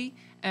montrer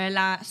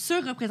la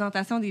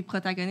surreprésentation des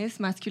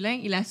protagonistes masculins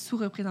et la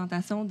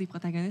sous-représentation des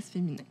protagonistes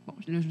féminins. Bon,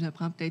 là, je vous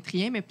apprends peut-être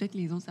rien, mais peut-être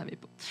les autres ne savaient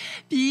pas.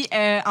 Puis,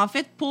 en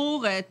fait,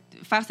 pour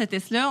faire ce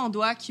test-là, on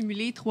doit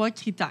accumuler 3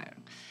 critères.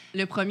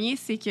 Le premier,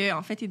 c'est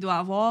qu'en fait, il doit y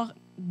avoir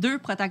 2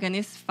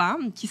 protagonistes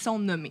femmes qui sont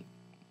nommées.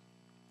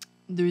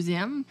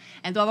 Deuxième,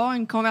 elles doivent avoir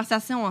une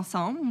conversation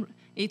ensemble.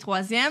 Et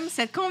troisième,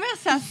 cette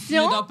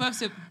conversation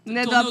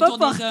ne doit pas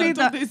porter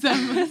des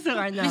hommes sur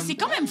un homme. Mais c'est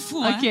quand même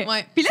fou, hein? Okay.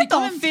 Ouais. Puis là,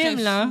 ton film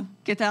là,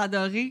 que tu as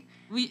adoré,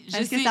 oui,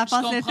 est-ce que ça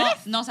passe le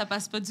test? Non, ça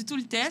passe pas du tout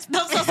le test.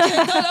 Dans le sens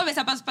que, non, mais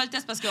ça passe pas le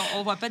test parce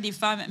qu'on voit pas des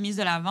femmes mises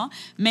de l'avant.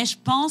 Mais je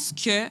pense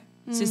que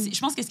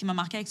ce qui m'a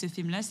marqué avec ce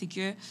film-là, c'est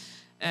que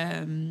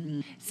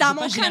ça a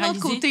montré un autre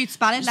côté. Tu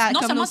parlais de la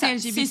communauté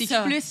LGBTQ+.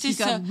 C'est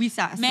ça. Oui,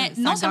 ça. Mais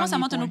non seulement ça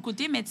montre un autre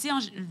côté, mais tu sais,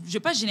 je vais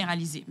pas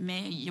généraliser,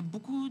 mais il y a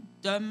beaucoup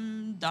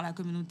d'hommes dans la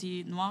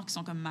communauté noire qui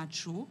sont comme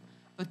machos.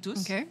 Pas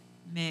tous,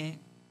 mais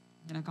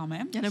il y en a quand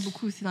même. Il y en a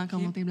beaucoup aussi dans la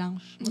communauté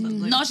blanche.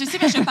 Non, je sais,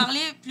 mais je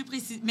parlais plus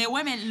précis. Mais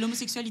ouais, mais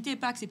l'homosexualité n'est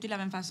pas acceptée de la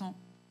même façon.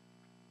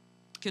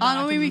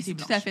 Oui,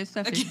 tout à fait.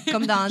 Okay.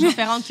 Comme dans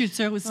différentes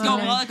cultures aussi.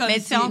 Mais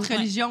différentes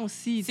religions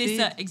aussi. C'est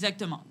ça,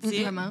 exactement.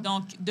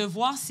 Donc, de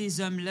voir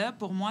ces hommes-là,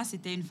 pour moi,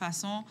 c'était une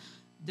façon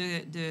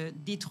de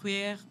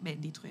détruire,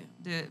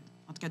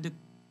 en tout cas, de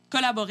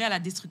collaborer à la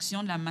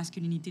destruction de la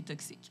masculinité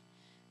toxique.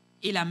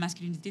 Et la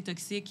masculinité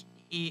toxique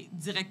est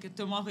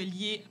directement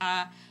reliée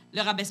à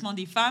le rabaissement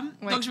des femmes.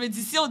 Ouais. Donc, je me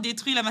dis, si on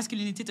détruit la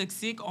masculinité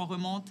toxique, on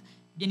remonte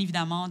bien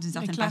évidemment, d'une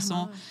certaine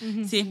façon,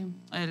 c'est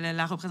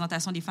la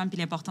représentation des femmes puis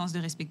l'importance de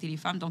respecter les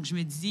femmes. Donc, je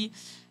me dis,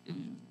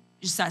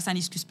 ça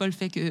n'excuse pas le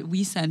fait que,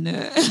 oui, ça ne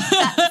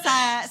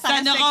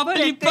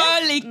remplit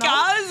pas les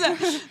cases,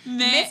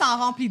 mais ça en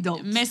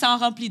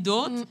remplit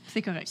d'autres.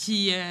 C'est correct.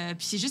 Puis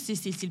c'est juste,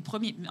 c'est le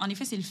premier... En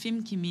effet, c'est le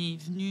film qui m'est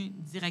venu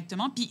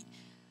directement. Puis, tu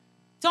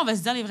sais, on va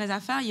se dire les vraies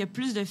affaires, il y a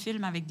plus de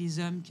films avec des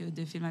hommes que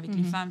de films avec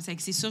les femmes.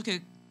 C'est sûr que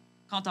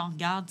quand on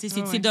regarde,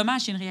 c'est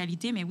dommage, c'est une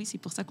réalité, mais oui, c'est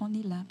pour ça qu'on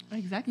est là.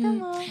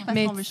 Exactement.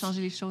 Parce qu'on veut changer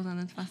les choses à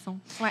notre façon.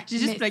 Ouais, j'ai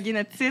juste plugué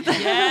notre titre.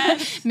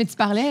 Mais tu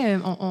parlais,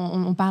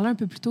 on parlait un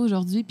peu plus tôt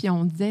aujourd'hui, puis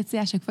on disait, tu sais,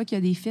 à chaque fois qu'il y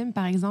a des films,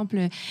 par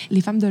exemple,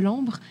 Les femmes de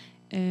l'ombre,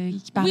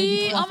 qui parlait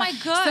des trois femmes. My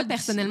God! Ça,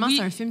 personnellement,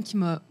 c'est un film qui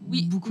m'a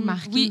beaucoup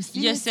marqué aussi.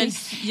 Il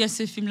y a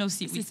ce film-là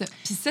aussi, oui.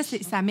 C'est ça.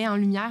 Puis ça met en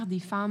lumière des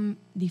femmes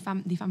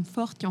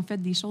fortes qui ont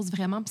fait des choses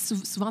vraiment, puis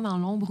souvent dans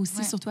l'ombre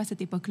aussi, surtout à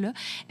cette époque-là.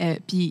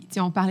 Puis, tu sais,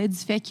 on parlait du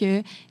fait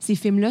que ces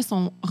films-là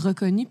sont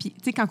reconnus. Puis, tu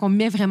sais, quand on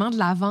met vraiment de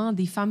l'avant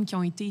des femmes qui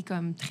ont été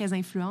comme très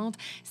influentes,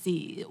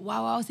 c'est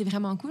wow, c'est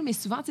vraiment cool. Mais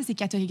souvent, tu sais, c'est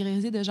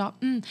catégorisé de genre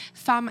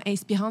femme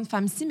inspirante,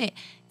 femme ci. Mais,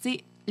 tu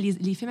sais,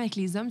 les films avec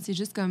les hommes, c'est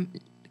juste comme...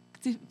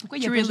 Pourquoi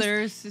il y a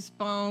thriller,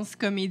 suspense,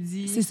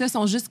 comédie. C'est ça,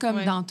 sont juste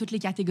comme dans toutes les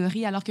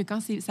catégories, alors que quand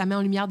ça met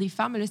en lumière des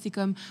femmes, là, c'est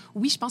comme,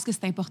 oui, je pense que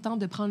c'est important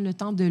de prendre le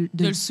temps de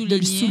le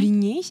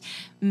souligner,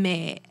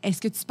 mais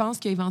est-ce que tu penses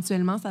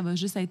qu'éventuellement, ça va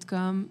juste être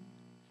comme...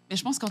 Mais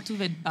je pense que tout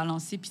va être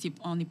balancé, puis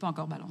on n'est pas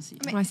encore balancé.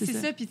 Mais c'est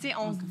ça, puis tu sais,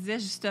 on se disait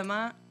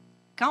justement...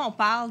 Quand on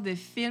parle de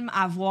films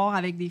à voir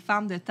avec des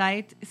femmes de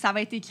tête, ça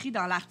va être écrit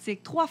dans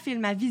l'article. 3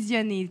 films à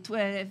visionner,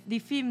 des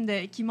films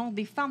qui montrent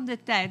des femmes de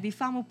tête, des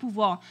femmes au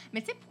pouvoir. Mais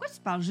tu sais, pourquoi tu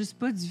parles juste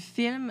pas du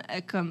film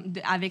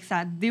avec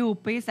sa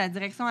DOP, sa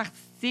direction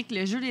artistique,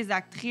 le jeu des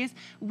actrices?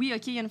 Oui,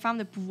 OK, il y a une femme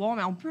de pouvoir,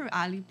 mais on peut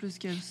aller plus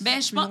que loin que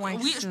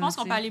ça. Je pense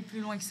qu'on peut aller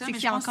plus loin que ça.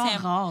 C'est encore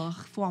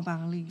rare. Il faut en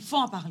parler. Il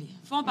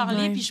faut en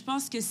parler. Puis je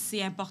pense que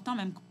c'est important,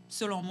 même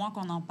selon moi,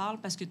 qu'on en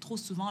parle, parce que trop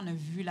souvent, on a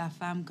vu la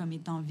femme comme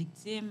étant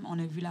victime, on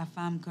a vu la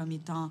femme comme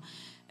étant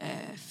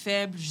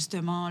faible,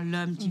 justement,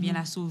 l'homme qui vient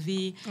la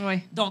sauver.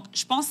 Ouais. Donc,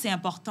 je pense que c'est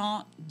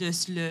important de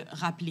se le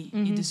rappeler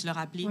et de se le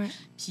rappeler. Ouais.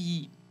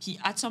 Puis,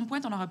 à some point,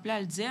 on aura pu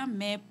le dire,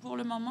 mais pour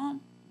le moment,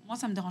 moi,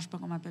 ça me dérange pas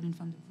qu'on m'appelle une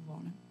femme de pouvoir,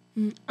 là.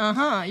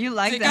 You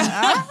like that.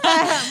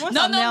 Moi,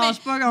 ça me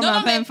dérange pas qu'on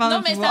m'appelle une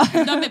femme de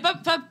pouvoir. Non, mais pas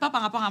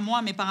par rapport à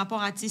moi, mais par rapport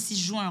à, tu sais, si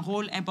je joue un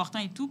rôle important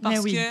et tout,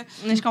 parce que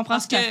je comprends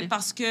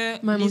parce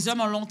que les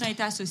hommes ont longtemps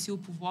été associés au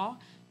pouvoir,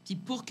 puis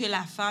pour que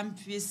la femme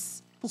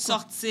puisse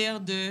sortir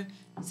de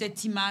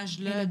cette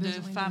image-là de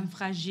femme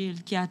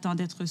fragile qui attend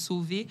d'être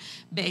sauvée,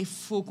 ben il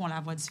faut qu'on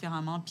la voit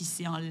différemment, puis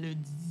c'est en le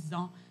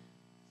disant...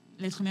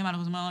 L'être humain,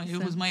 malheureusement, et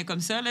heureusement, est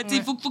comme ça.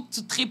 Il faut que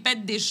tu te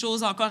répètes des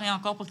choses encore et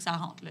encore pour que ça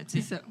rentre.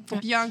 C'est ça. Puis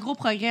il y a un gros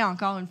progrès,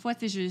 encore une fois.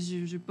 Je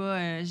ne veux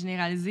pas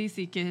généraliser.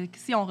 C'est que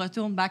si on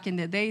retourne back in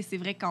the day, c'est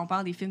vrai que quand on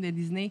parle des films de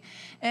Disney,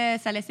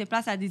 ça laissait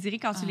place à désirer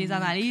quand tu les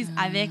analyses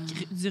avec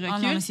du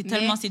recul.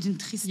 C'est d'une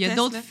tristesse. Il y a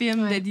d'autres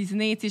films de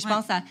Disney. Je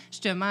pense à,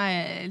 justement,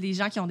 les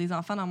gens qui ont des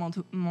enfants dans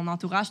mon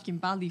entourage qui me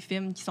parlent des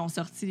films qui sont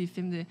sortis, des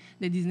films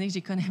de Disney que je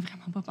ne connais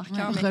vraiment pas par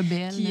cœur.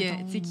 Rebelles.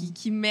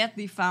 Qui mettent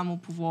des femmes au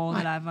pouvoir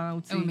de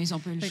l'avant. Mais ils n'ont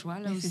pas eu le choix,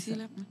 là aussi.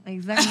 Là.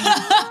 Exactement.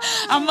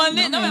 À un moment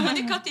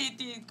donné, quand t'es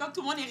quand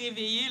tout le monde est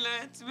réveillé,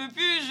 là, tu peux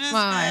plus juste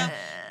faire...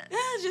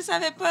 je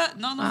savais pas.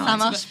 Non, ça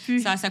marche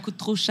plus. Ça coûte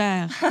trop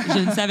cher. Je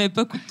ne savais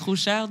pas coûte trop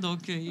cher,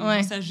 donc ils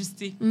vont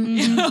s'ajuster.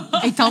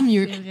 Et tant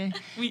mieux. C'est vrai.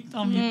 Oui,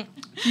 tant mieux.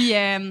 Puis,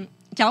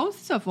 Caro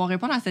aussi, tu vas pouvoir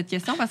répondre à cette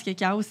question parce que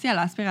Caro aussi, elle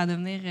aspire à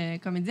devenir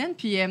comédienne.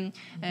 Puis,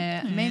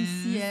 même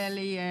si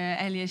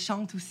elle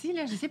chante aussi,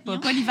 là, je sais pas,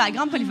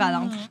 grande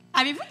polyvalente.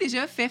 Avez-vous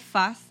déjà fait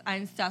face à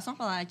une situation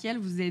pendant laquelle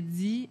vous vous êtes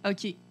dit,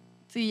 OK,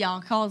 il y a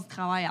encore du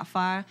travail à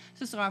faire,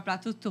 ça sur un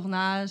plateau de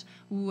tournage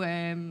ou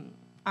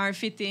un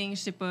fitting,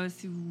 je sais pas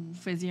si vous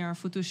faisiez un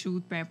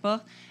photoshoot, peu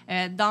importe,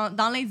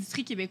 dans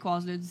l'industrie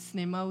québécoise là, du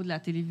cinéma ou de la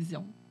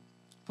télévision?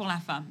 Pour la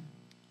femme.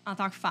 En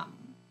tant que femme.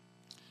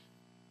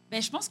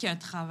 Ben, je pense qu'il y a un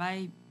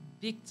travail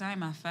big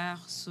time à faire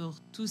sur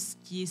tout ce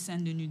qui est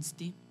scène de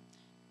nudité.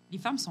 Les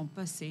femmes sont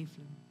pas safe.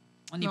 Là.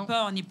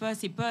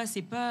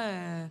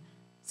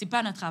 C'est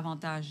pas notre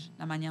avantage,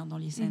 la manière dont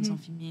les scènes sont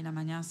filmées, la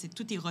manière,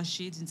 tout est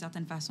rushé d'une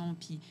certaine façon.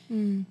 Puis,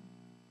 tu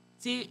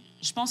sais,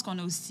 je pense qu'on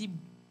a aussi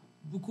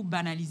beaucoup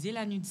banalisé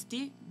la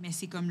nudité, mais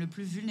c'est comme le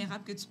plus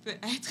vulnérable que tu peux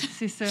être.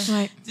 C'est ça.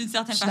 D'une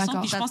certaine façon.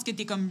 Puis je pense que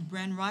tu es comme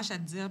brain rush à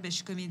te dire, ben, je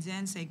suis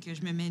comédienne, c'est que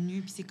je me mets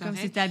nue, puis c'est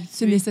correct.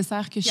 C'est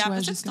nécessaire que je sois. Puis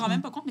après ça, tu te rends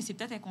même pas compte, mais c'est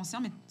peut-être inconscient,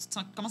 mais tu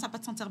commences à pas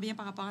te sentir bien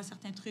par rapport à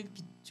certains trucs,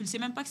 puis tu le sais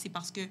même pas que c'est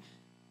parce que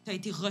tu as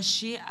été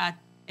rushé à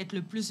être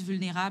le plus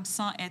vulnérable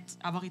sans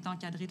avoir été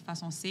encadré de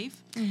façon safe.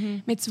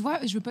 Mais tu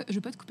vois, je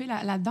veux pas te couper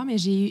là-dedans, mais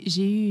j'ai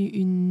eu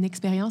une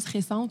expérience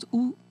récente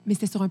mais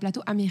c'était sur un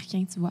plateau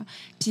américain, tu vois.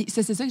 Puis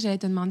c'est ça que j'allais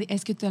te demander.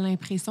 Est-ce que tu as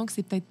l'impression que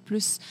c'est peut-être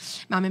plus...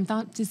 Mais en même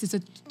temps, tu sais, c'est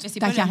ça,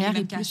 ta carrière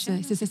est plus...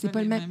 C'est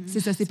pas le même.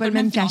 C'est ça, c'est pas le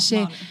même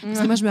cachet. Parce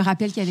que moi, je me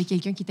rappelle qu'il y avait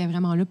quelqu'un qui était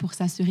vraiment là pour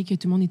s'assurer que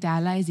tout le monde était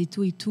à l'aise et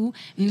tout.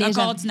 Mais un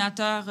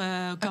coordinateur,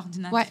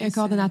 Oui, un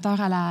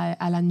coordonnateur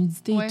à la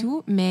nudité et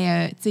tout.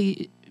 Mais, tu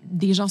sais...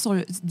 Des gens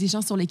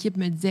sur l'équipe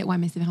me disaient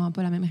mais c'est vraiment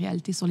pas la même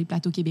réalité sur les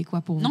plateaux québécois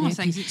pour vrai. Non,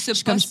 ça existe.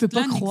 Je peux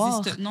pas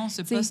croire. Non,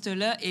 ce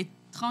poste-là est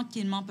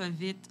tranquillement pas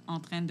vite en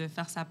train de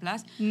faire sa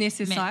place.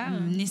 Nécessaire.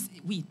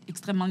 Oui,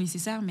 extrêmement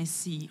nécessaire, mais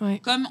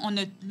comme on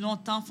a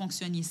longtemps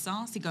fonctionné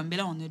sans, c'est comme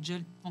là on a déjà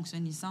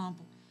fonctionné sans.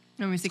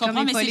 Non, mais c'est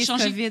comme les polices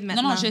COVID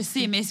maintenant. Non, je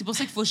sais, mais c'est pour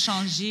ça qu'il faut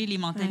changer les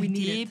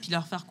mentalités puis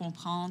leur faire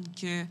comprendre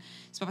que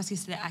c'est pas parce que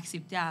c'était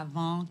accepté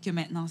avant que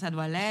maintenant ça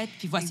doit l'être.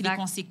 Puis voici les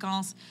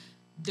conséquences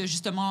de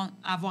justement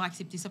avoir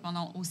accepté ça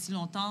pendant aussi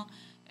longtemps.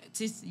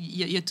 Tu sais, il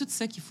y a tout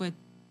ça qu'il faut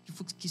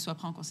qu'il soit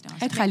pris en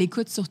considération. Être à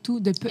l'écoute,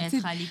 surtout.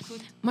 Être à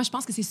l'écoute. Moi, je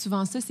pense que c'est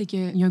souvent ça, c'est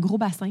qu'il y a un gros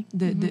bassin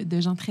de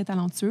gens très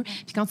talentueux.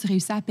 Puis quand tu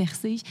réussis à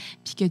percer,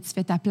 puis que tu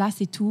fais ta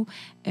place et tout,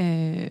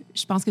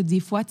 je pense que des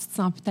fois, tu te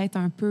sens peut-être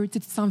un peu...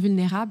 Tu te sens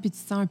vulnérable, puis tu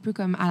te sens un peu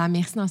comme à la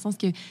merci, dans le sens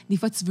que des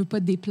fois, tu veux pas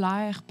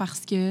déplaire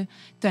parce que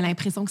tu as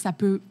l'impression que ça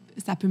peut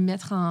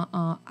mettre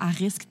à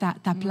risque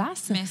ta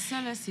place. Mais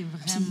ça, là, c'est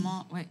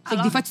vraiment... Ouais.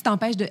 Alors, des fois, tu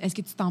t'empêches de... Est-ce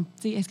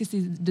que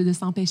c'est de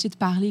s'empêcher de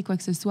parler, quoi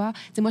que ce soit?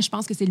 T'sais, moi, je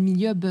pense que c'est le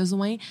milieu a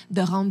besoin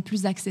de rendre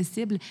plus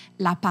accessible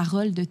la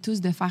parole de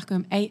tous, de faire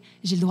comme, hey,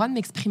 j'ai le droit de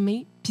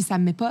m'exprimer, puis ça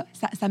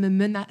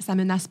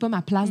menace pas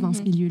ma place dans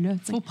ce milieu-là. Il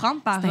faut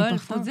prendre parole, il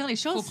faut dire les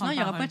choses, sinon il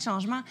n'y aura pas de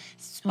changement.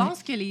 Si tu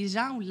penses que les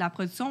gens ou la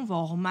production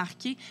vont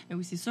remarquer, mais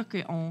oui, c'est sûr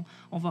qu'on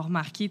va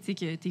remarquer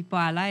que tu n'es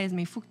pas à l'aise,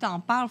 mais il faut que tu en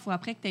parles, il faut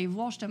après que tu ailles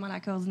voir justement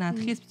la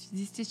coordinatrice, puis tu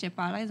dis, je n'étais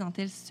pas à l'aise dans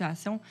telle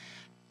situation.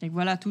 Donc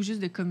voilà, tout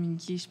juste de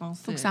communiquer, je pense.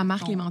 Il faut que ça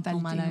marque les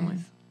mentalités.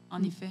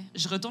 En effet.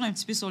 Je retourne un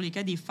petit peu sur les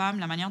cas des femmes,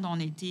 la manière dont on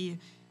a été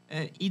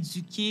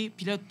éduquées,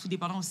 puis là, tout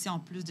dépendant aussi en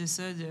plus de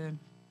ça,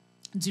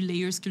 du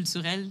layers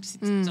culturel, si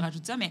tu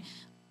rajoutes ça. Mais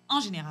en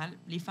général,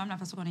 les femmes, la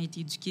façon qu'on a été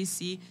éduquées,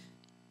 c'est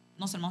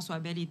non seulement sois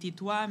belle et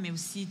tais-toi, mais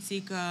aussi, tu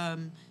sais,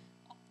 comme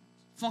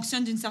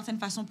fonctionne d'une certaine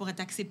façon pour être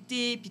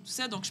acceptée, puis tout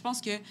ça. Donc, je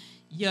pense qu'il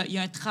y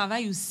a un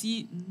travail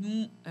aussi,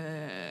 nous,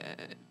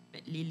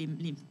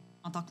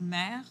 en tant que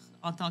mère,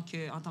 en tant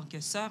que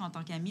sœur, en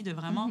tant qu'amie, de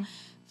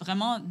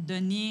vraiment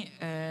donner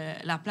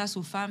la place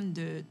aux femmes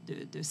de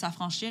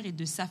s'affranchir et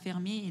de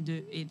s'affirmer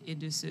et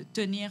de se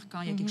tenir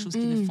quand il y a quelque chose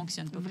qui ne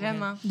fonctionne pas.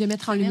 Vraiment. De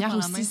mettre en lumière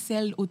aussi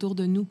celles autour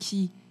de nous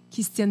qui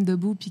se tiennent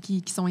debout puis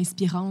qui sont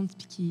inspirantes.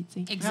 Puis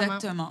qui,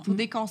 exactement. Il faut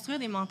déconstruire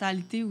des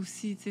mentalités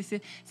aussi.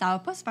 Ça ne va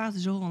pas se faire du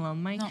jour au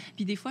lendemain.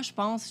 Puis des fois, je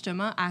pense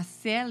justement à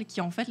celles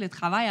qui ont fait le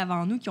travail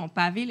avant nous, qui ont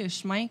pavé le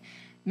chemin.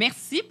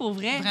 Merci, pour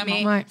vrai.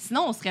 Vraiment. Mais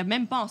sinon, on ne serait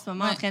même pas en ce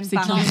moment en train de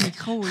parler au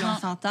micro. Là,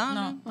 on s'entend.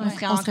 Là. On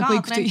serait encore pas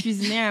en train de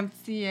cuisiner un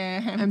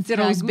petit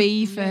roast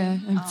beef, un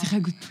petit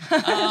ragoût de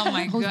pain. Oh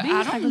my God.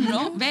 I don't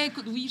know. Ben,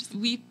 écoute,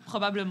 oui,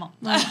 probablement.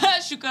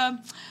 Je suis comme...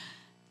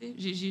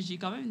 J'ai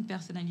quand même une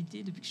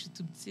personnalité depuis que je suis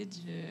toute petite.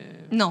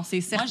 Non,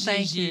 c'est certain.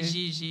 Moi,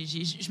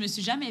 je me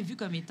suis jamais vue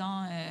comme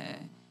étant...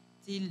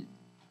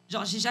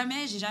 genre, j'ai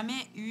jamais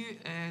eu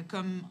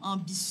comme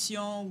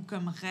ambition ou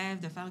comme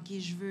rêve de faire, OK,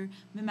 je veux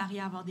me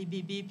marier, avoir des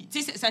bébés. Puis,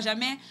 tu sais, ça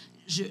jamais...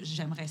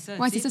 j'aimerais ça.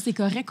 Oui, c'est ça, c'est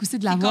correct aussi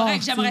de l'avoir.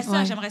 C'est correct,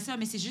 j'aimerais ça,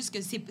 mais c'est juste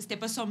que c'était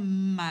pas ça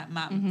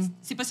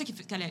c'est pas ça qui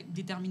allait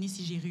déterminer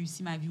si j'ai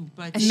réussi ma vie ou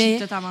pas. Mais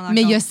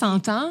il y a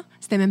 100 ans,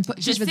 c'était même pas...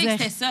 Je sais que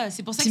c'était ça,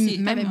 c'est pour ça que c'est...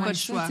 Même pas le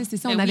choix. C'est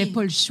ça, on n'avait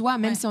pas le choix,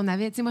 même si on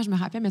avait... Tu sais, moi, je me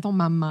rappelle, mettons,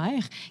 ma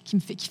mère qui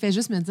fait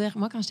juste me dire,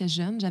 moi, quand j'étais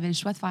jeune, j'avais le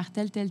choix de faire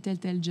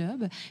tel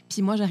job,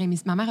 puis moi,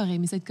 ma mère aurait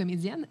aimé ça être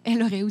comédienne,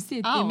 elle aurait aussi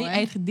aimé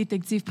être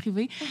détective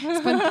privée.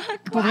 C'est pas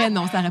pour elle,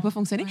 non, ça n'aurait pas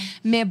fonctionné.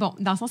 Mais bon,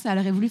 dans le sens, elle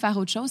aurait voulu faire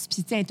autre chose,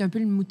 puis tu sais, elle est un peu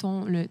le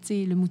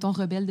mouton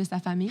rebelle de sa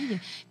famille.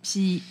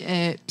 Puis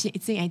tu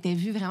sais, elle était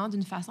vue vraiment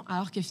d'une façon,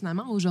 alors que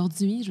finalement,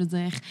 aujourd'hui, je veux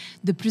dire,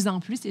 de plus en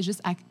plus, c'est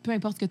juste, peu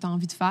importe ce que tu as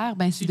envie de faire,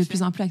 ben c'est de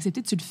plus en plus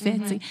accepté, tu le fais,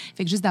 tu sais.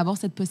 Fait que juste d'avoir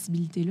cette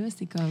possibilité-là,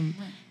 c'est comme...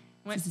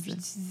 Ouais. Puis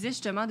tu disais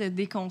justement de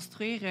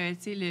déconstruire, tu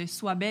sais, le «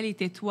 sois belle et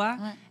tais-toi ».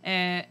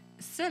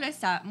 Ça,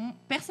 là,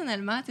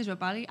 personnellement, tu sais, je vais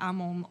parler en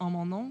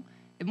mon nom.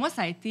 Moi,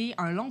 ça a été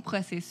un long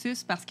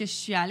processus parce que je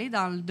suis allée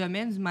dans le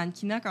domaine du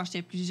mannequinat quand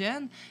j'étais plus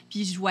jeune.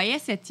 Puis je voyais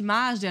cette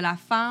image de la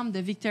femme de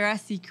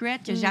Victoria's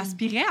Secret que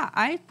j'aspirais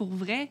à être pour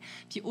vrai.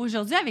 Puis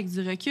aujourd'hui, avec du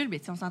recul, bien,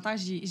 on s'entend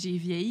que j'ai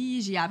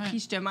vieilli, j'ai appris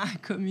justement à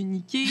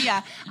communiquer,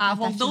 à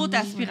avoir d'autres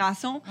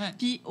aspirations. Ouais.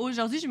 Puis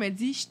aujourd'hui, je me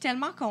dis, je suis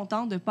tellement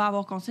contente de ne pas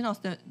avoir continué dans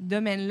ce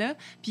domaine-là.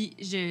 Puis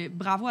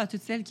bravo à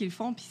toutes celles qui le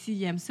font. Puis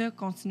s'ils aiment ça,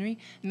 continuez.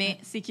 Mais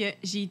c'est que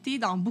j'ai été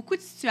dans beaucoup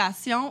de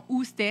situations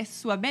où c'était «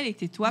 sois belle et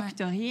tais-toi », puis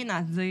t'as rien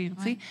à dire.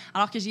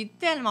 Alors que j'ai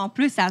tellement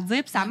plus à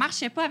dire, puis ça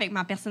marchait pas avec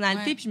ma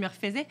personnalité, puis je me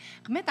refaisais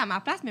remettre à ma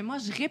place, mais moi,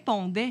 je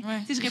répondais.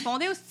 Je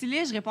répondais au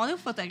styliste, je répondais au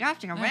photographe,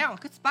 j'étais comme, voyons,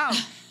 que tu parles?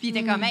 Puis il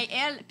était comme, hey,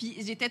 elle, puis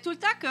j'étais tout le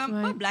temps comme,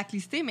 pas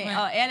blacklistée, mais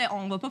elle,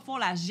 on va pas pouvoir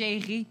la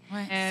gérer.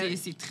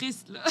 C'est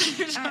triste, là.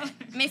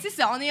 Mais c'est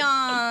ça, on est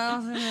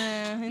en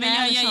une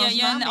ère de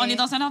changement. On est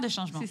dans un ère de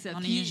changement. C'est ça.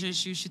 Je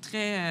suis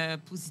très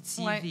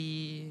positive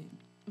et...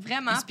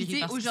 Vraiment. Puis, tu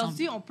sais,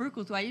 aujourd'hui, on peut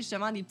côtoyer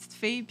justement des petites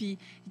filles puis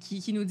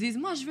qui nous disent «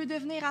 Moi, je veux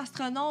devenir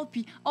astronaute. »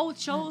 Puis autre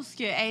chose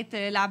qu'être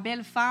la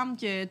belle femme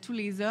que tous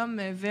les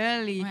hommes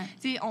veulent. Et,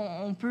 tu sais,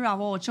 on peut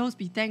avoir autre chose.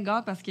 Puis thank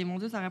God, parce que, mon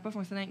Dieu, ça n'aurait pas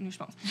fonctionné avec nous, je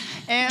pense.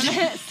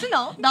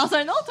 Sinon, dans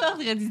un autre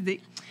ordre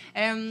d'idée,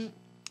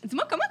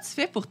 dis-moi, comment tu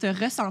fais pour te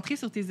recentrer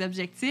sur tes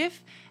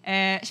objectifs?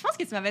 Je pense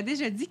que tu m'avais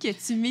déjà dit que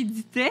tu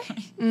méditais.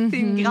 Tu es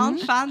une grande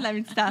fan de la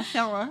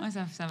méditation, hein? Oui,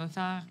 ça va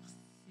faire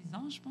 6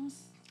 ans, je pense.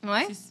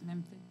 Oui? 6,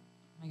 même peut-être.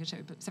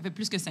 Ça fait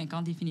plus que 5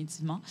 ans,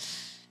 définitivement,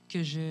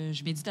 que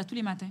je médite à tous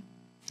les matins.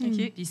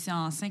 Puis c'est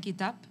en 5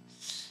 étapes.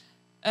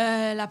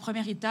 La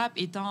première étape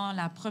étant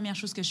la première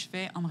chose que je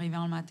fais en me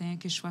réveillant le matin,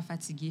 que je sois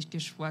fatiguée, que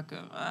je sois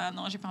comme « Ah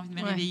non, j'ai pas envie de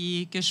me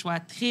réveiller », que je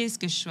sois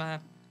triste, que je sois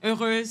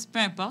heureuse, peu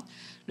importe.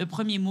 Le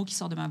premier mot qui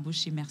sort de ma bouche,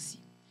 c'est « merci ».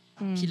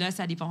 Puis là,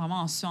 ça dépend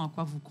vraiment en ce en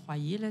quoi vous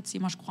croyez. Là.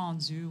 Moi, je crois en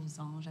Dieu,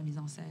 aux anges, à mes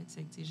ancêtres.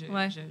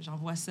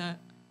 J'envoie ça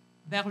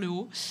vers le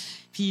haut.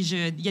 Puis,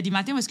 il y a des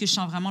matins où est-ce que je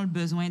sens vraiment le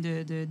besoin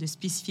de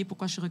spécifier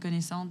pourquoi je suis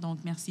reconnaissante. Donc,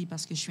 merci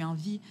parce que je suis en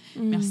vie.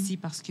 Merci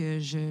parce que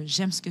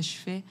j'aime ce que je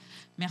fais.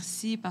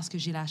 Merci parce que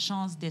j'ai la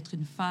chance d'être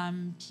une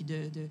femme, puis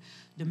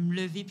de me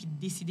lever, puis de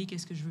décider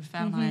qu'est-ce que je veux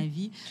faire dans la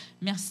vie.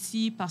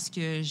 Merci parce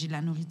que j'ai de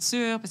la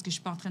nourriture, parce que je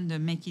suis pas en train de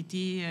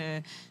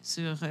m'inquiéter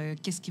sur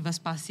qu'est-ce qui va se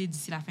passer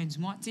d'ici la fin du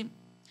mois. Tu sais,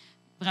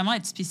 vraiment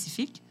être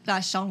spécifique. La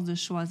chance de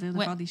choisir, de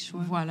faire des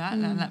choix.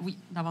 Voilà, oui,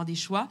 d'avoir des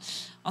choix.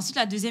 Ensuite,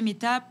 la deuxième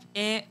étape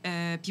est...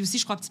 puis aussi,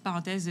 je crois, petite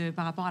parenthèse,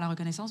 par rapport à la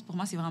reconnaissance, pour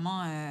moi, c'est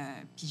vraiment...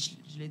 puis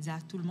je le dis à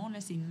tout le monde,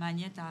 là, c'est une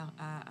magnette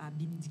à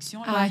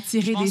bénédiction. Là. À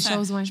attirer des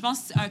choses, oui. Je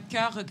pense qu'un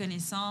cœur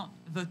reconnaissant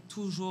va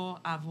toujours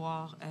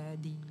avoir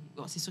des...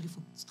 Bon, c'est sûr qu'il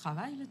faut que tu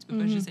travailles, là. Tu peux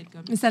pas juste être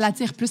comme... Mais ça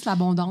l'attire plus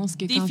l'abondance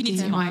que quand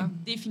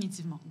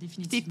Définitivement.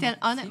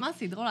 Honnêtement,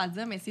 c'est drôle à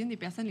dire, mais c'est une des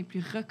personnes les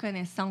plus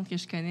reconnaissantes que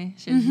je connais,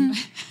 Schelby.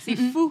 C'est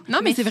fou. Non,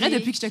 mais c'est vrai,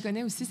 depuis que je te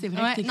connais aussi, c'est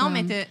vrai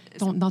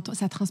que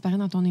ça transparaît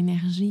dans ton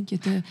énergie, que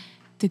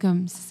t'es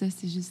comme... C'est ça,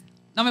 c'est juste...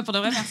 Non, mais pour de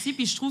vrai, merci.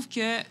 Puis je trouve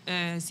que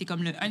c'est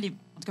comme en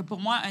tout cas,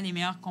 pour moi, un des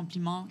meilleurs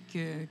compliments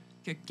que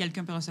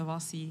quelqu'un peut recevoir,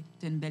 c'est «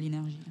 t'as une belle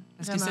énergie ».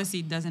 Parce que ça,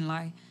 c'est « doesn't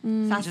lie ».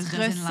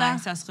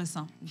 Ça se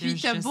ressent. Puis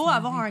t'as beau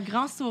avoir un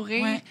grand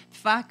sourire,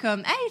 puis faire comme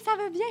 « Hey, ça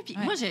va bien ». Puis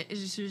moi,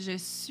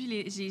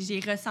 j'ai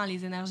ressens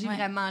les énergies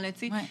vraiment, là,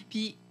 tu sais.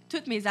 Puis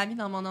toutes mes amies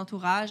dans mon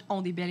entourage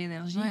ont des belles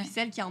énergies. Puis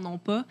celles qui en ont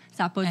pas,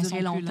 ça n'a pas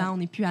duré longtemps. On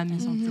n'est plus amis,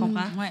 tu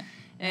comprends?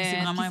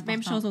 C'est vraiment important.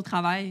 Même chose au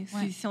travail.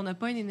 Si on n'a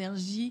pas une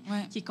énergie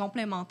qui est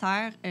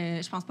complémentaire,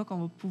 je pense pas qu'on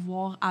va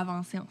pouvoir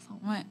avancer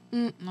ensemble.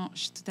 Non,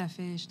 je suis tout à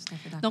fait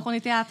d'accord. Donc, on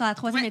était à la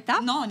troisième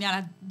étape? Non, on est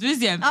à la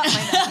deuxième.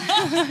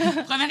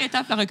 Première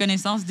étape, la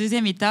reconnaissance.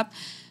 Deuxième étape,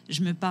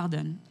 je me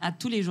pardonne. À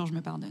tous les jours, je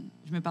me pardonne.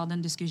 Je me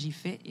pardonne de ce que j'ai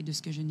fait et de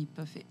ce que je n'ai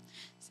pas fait.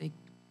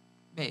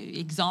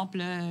 Exemple,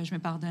 je me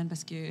pardonne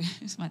parce que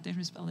ce matin, je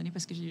me suis pardonnée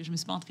parce que je me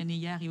suis pas entraînée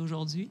hier et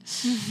aujourd'hui.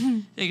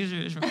 Fait que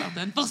je me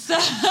pardonne pour ça.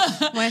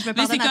 Ouais, je me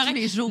pardonne à tous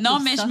les jours. Non,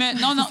 mais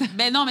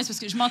non, mais c'est parce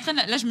que je m'entraîne.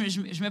 Là, je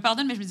me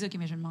pardonne, mais je me dis, OK,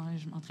 mais je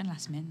m'entraîne la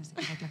semaine. C'est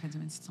correct, la fin de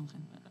semaine, si tu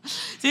t'entraînes pas. Tu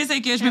sais,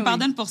 c'est que je me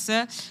pardonne pour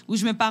ça. Ou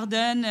je me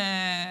pardonne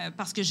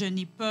parce que je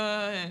n'ai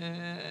pas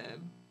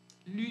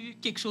lu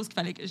quelque chose qu'il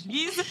fallait que je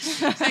lise.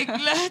 Fait que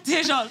là, tu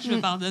sais, genre, je me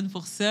pardonne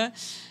pour ça.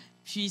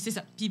 Puis c'est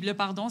ça. Puis le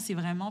pardon, c'est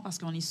vraiment parce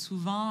qu'on est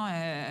souvent...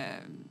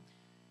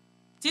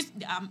 tu sais,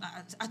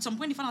 à ton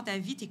point, des fois dans ta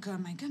vie, t'es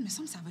comme, my God, il me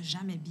semble que ça va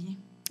jamais bien.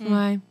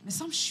 Ouais. Il me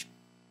semble que je suis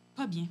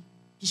pas bien.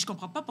 Puis je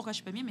comprends pas pourquoi je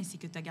suis pas bien, mais c'est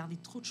que tu as gardé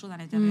trop de choses à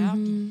l'intérieur.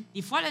 Puis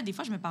des fois,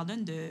 je me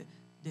pardonne de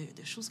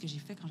choses que j'ai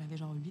fait quand j'avais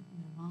genre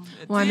 8-9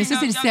 ans. Ouais, mais ça,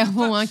 c'est le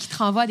cerveau qui te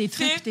renvoie des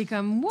trucs, puis t'es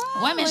comme, wow!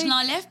 Ouais, mais je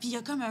l'enlève, puis il y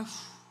a comme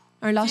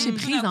un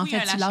lâcher-prise, en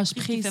fait. Tu lâches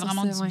prise. Qui fait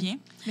vraiment du bien.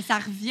 Mais ça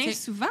revient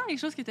souvent, les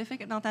choses que tu as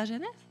faites dans ta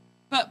jeunesse?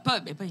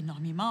 Pas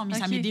énormément, mais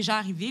ça m'est déjà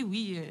arrivé,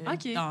 oui,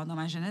 dans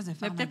ma jeunesse, de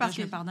faire parce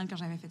que je me pardonne quand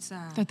j'avais fait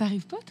ça. Ça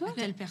t'arrive pas, toi? À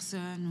telle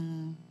personne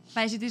ou...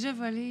 Ben, j'ai déjà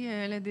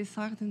volé le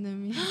dessert d'une de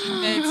mes...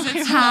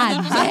 Après ça,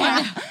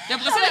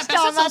 la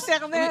personne... en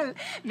maternelle.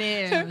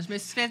 Mais je me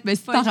suis fait... Mais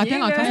si tu t'en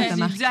rappelles encore, ça t'a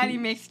marqué. J'ai dû aller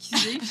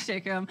m'excuser, puis j'étais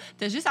comme,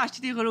 t'as juste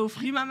acheté des rouleaux aux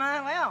fruits,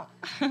 maman?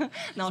 Voyons.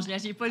 Non, je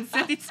n'ai pas dit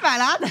ça. T'es-tu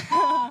malade?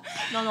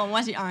 Non,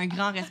 moi, j'ai un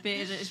grand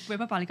respect. Je pouvais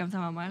pas parler comme ça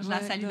à ma mère. Je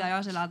la salue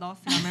d'ailleurs, je l'adore.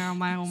 C'est la meilleure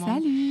mère au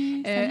monde.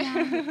 Salut!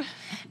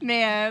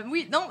 Mais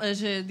oui, non,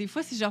 des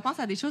fois, si je repense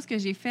à des choses que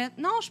j'ai faites,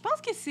 non, je pense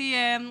que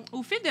c'est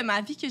au fil de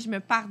ma vie que je me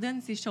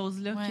pardonne ces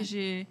choses-là, que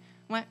j'ai...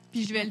 Ouais.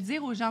 Puis je vais le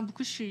dire aux gens,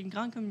 beaucoup, je suis une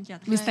grande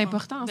communicatrice. Mais c'est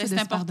important, en fait, de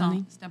se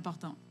pardonner. C'est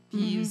important.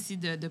 Puis aussi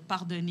de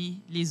pardonner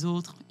les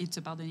autres et de se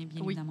pardonner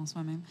bien évidemment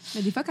soi-même.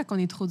 Mais des fois, quand on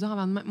est trop dur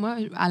envers nous, moi,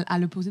 à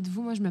l'opposé de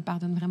vous, moi, je me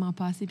pardonne vraiment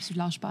pas assez, puis je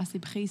lâche pas assez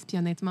prise. Puis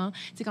honnêtement, tu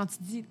sais, quand tu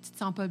dis que tu te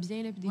sens pas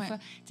bien, là, puis des fois,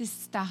 tu sais,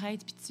 si tu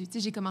t'arrêtes, puis tu sais,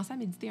 j'ai commencé à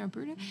méditer un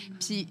peu, là,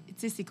 puis tu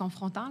sais, c'est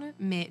confrontant, là,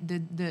 mais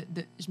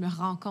je me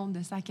rends compte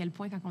de ça, à quel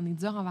point, quand on est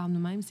dur envers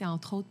nous-mêmes, c'est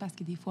entre autres parce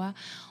que des fois,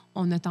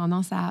 on a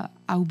tendance à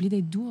oublier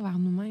d'être doux envers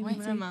nous-mêmes. Oui,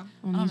 vraiment.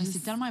 Mais c'est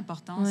tellement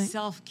important.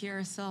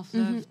 Self-care,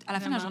 self-love. À la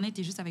fin de la journée, tu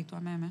es juste avec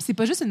toi-même. Hein. C'est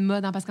pas juste une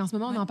mode, parce qu'en ce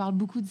moment, on en parle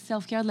beaucoup du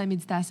self-care, de la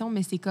méditation,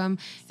 mais c'est comme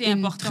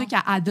un truc à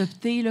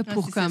adopter là,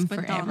 pour comme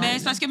forever. Mais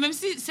c'est parce que même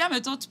si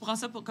admettons, tu prends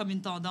ça comme une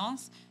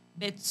tendance,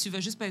 ben, tu vas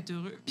juste pas être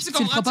heureux. Puis tu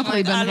le feras pas pour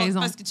les bonnes raisons.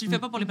 Parce que tu le fais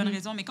pas pour les bonnes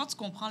raisons. Mais quand tu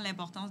comprends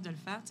l'importance de le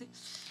faire, tu sais...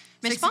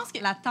 Mais je pense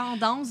que la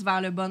tendance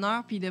vers le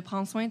bonheur puis de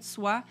prendre soin de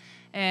soi,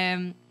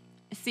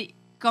 c'est...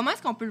 Comment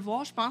est-ce qu'on peut le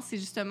voir? Je pense que c'est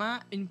justement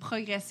une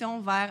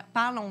progression vers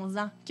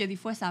parlons-en, que des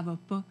fois, ça va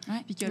pas,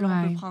 puis que là,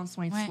 on peut prendre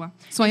soin de soi.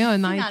 Soyons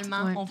honnêtes.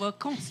 Finalement, on va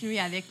continuer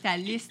avec ta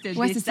liste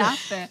d'étapes.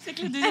 C'est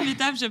que la deuxième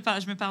étape,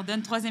 je me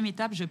pardonne. Troisième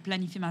étape, je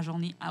planifie ma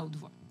journée à haute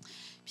voix.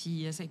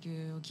 Puis c'est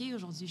que, OK,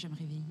 aujourd'hui, je vais me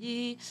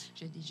réveiller,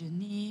 je vais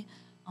déjeuner.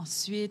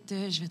 Ensuite,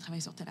 je vais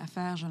travailler sur telle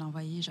affaire, je vais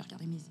l'envoyer, je vais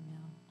regarder mes emails.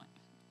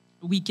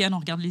 Le week-end, on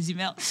regarde les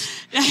emails.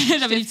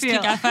 J'avais des petits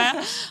trucs à faire.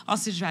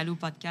 Ensuite, je vais aller au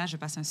podcast. Je vais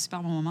passer un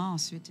super bon moment.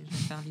 Ensuite, je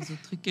vais faire les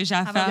autres trucs que j'ai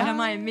à faire. Elle va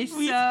vraiment aimer ça.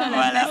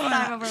 Voilà.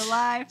 Time of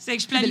her life. C'est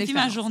que je planifie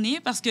ma journée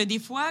parce que des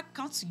fois,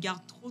 quand tu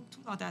gardes trop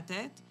tout dans ta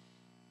tête,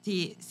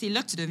 c'est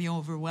là que tu deviens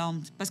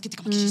overwhelmed. Parce que tu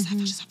es comme, juste à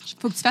faire.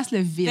 Faut que tu fasses le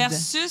vide.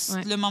 Versus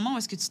le moment où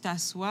est-ce que tu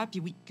t'assois, puis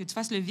oui, que tu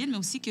fasses le vide, mais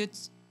aussi que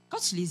quand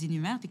tu les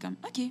énumères, tu es comme,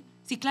 OK,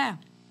 c'est clair.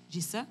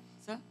 J'ai ça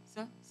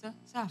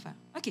à faire.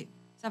 OK,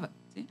 ça va.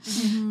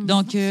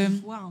 Donc, tu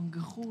vois en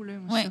gros, là,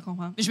 moi, je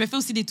comprends. Je me fais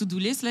aussi des to-do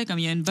lists, là, comme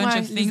il y a une bunch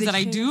of things that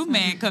I do,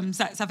 mais comme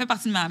ça fait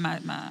partie de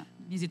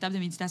mes étapes de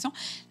méditation.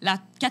 La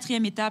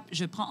 4e étape,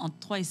 je prends entre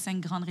 3 et 5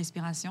 grandes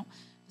respirations,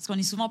 parce qu'on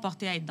est souvent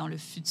porté à être dans le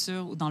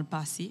futur ou dans le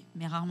passé,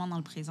 mais rarement dans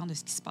le présent de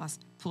ce qui se passe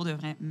pour de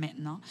vrai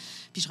maintenant.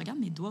 Puis je regarde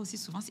mes doigts aussi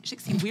souvent. Je sais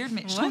que c'est weird,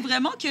 mais je trouve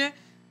vraiment que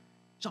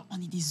genre,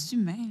 on est des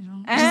humains, genre.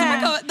 Je sais pas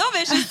comment... Non,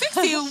 mais je sais que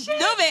c'est...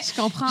 Non, mais... Je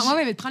comprends.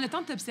 Oui, mais prends le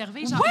temps de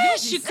t'observer. Genre,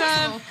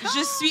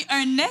 je suis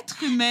un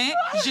être humain.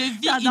 Je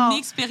vis une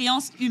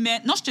expérience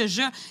humaine. Non, je te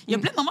jure. Il y a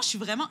plein de moments où je suis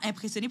vraiment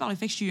impressionnée par le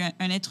fait que je suis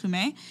un être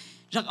humain.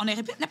 Genre, on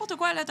répète n'importe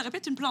quoi, là. Tu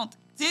répètes une plante.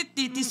 Tu sais,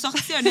 t'es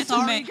sorti un être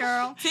humain.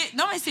 Girl.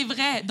 Non, mais c'est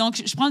vrai.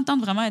 Donc, je prends le temps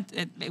de vraiment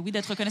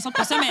d'être reconnaissante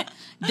pour ça, mais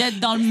d'être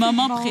dans le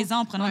moment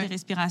présent en prenant des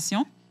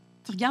respirations.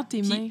 Tu regardes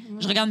tes mains.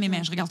 Je regarde mes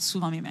mains. Je regarde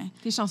souvent mes mains.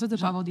 T'es chanceuse de ne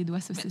pas avoir des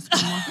doigts saucisses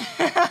comme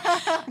moi.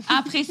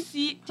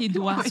 Apprécie tes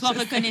doigts. Sois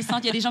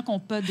reconnaissante. Il y a des gens qui n'ont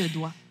pas de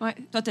doigts. Ouais.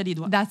 Toi, tu as des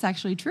doigts. That's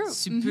actually true.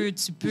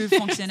 Tu peux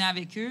fonctionner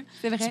avec eux.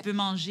 C'est vrai. Tu peux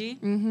manger.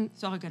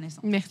 Sois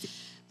reconnaissante. Merci.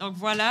 Donc,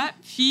 voilà.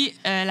 Puis,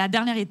 la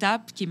dernière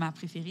étape, qui est ma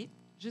préférée,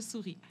 je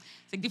souris.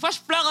 C'est que des fois, je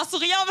pleure en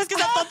souriant parce que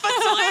ça ne tente pas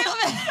de sourire.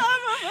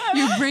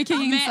 You're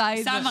breaking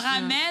inside. Ça me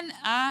ramène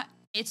à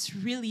 « It's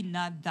really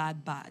not that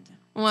bad ».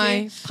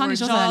 Ouais, prends les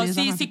choses à la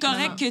légère. C'est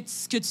correct que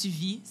ce que tu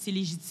vis, c'est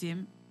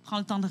légitime. Prends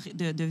le temps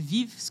de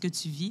vivre ce que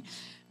tu vis,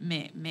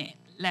 mais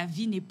la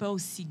vie n'est pas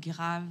aussi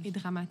grave et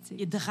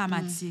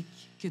dramatique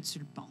que tu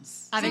le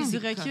penses. Avec du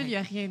recul, il n'y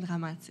a rien de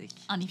dramatique.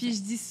 En effet. Puis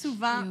je dis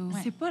souvent,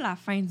 c'est pas la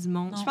fin du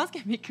monde. Je pense que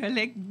mes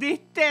collègues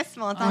détestent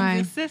m'entendre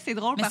dire ça. C'est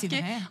drôle parce que, tu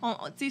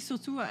sais,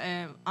 surtout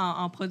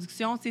en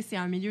production, tu sais, c'est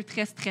un milieu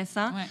très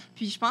stressant.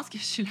 Puis je pense que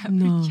je suis la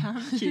plus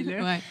calme qui est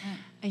là.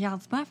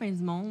 Regarde, c'est pas la fin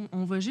du monde.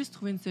 On va juste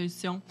trouver une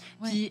solution.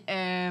 Puis,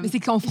 mais c'est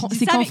confrontant.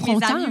 Avec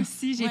mes amis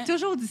aussi. J'ai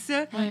toujours dit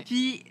ça.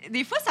 Puis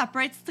des fois, ça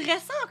peut être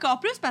stressant encore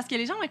plus parce que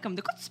les gens vont être comme,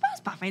 de quoi tu penses?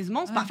 C'est pas la fin du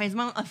monde. C'est pas la fin du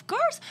monde, of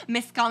course.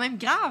 Mais c'est quand même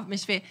grave. Mais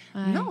je fais,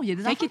 non, il y a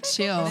des affaires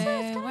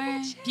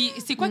chill. Puis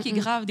c'est quoi qui est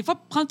grave? Des fois,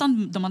 prends le temps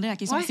de demander la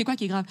question. C'est quoi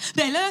qui est grave?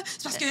 Ben là,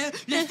 c'est parce que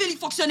le fil, il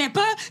fonctionnait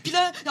pas. Puis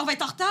là, on va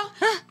être en retard.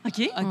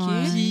 OK.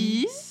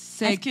 Puis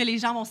Est-ce que les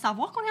gens vont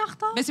savoir qu'on est en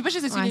retard? Ben, c'est pas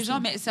juste essayer les gens,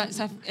 mais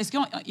est-ce qu'il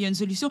y a une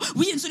solution?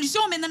 Oui, il y a une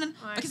solution, mais non.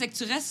 OK, c'est que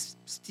tu restes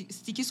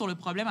stické sur le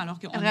problème alors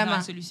qu'on est dans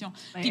la solution.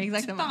 Ouais, puis,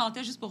 exactement. petite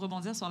parenthèse, juste pour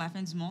rebondir sur la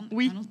fin du monde.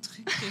 Oui. Un autre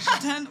truc que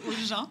je donne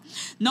aux gens.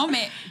 Non,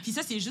 mais... Puis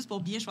ça, c'est juste pour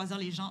bien choisir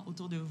les gens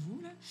autour de vous,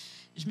 là.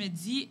 Je me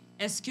dis,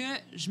 est-ce que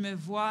je me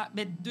vois...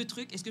 Ben, 2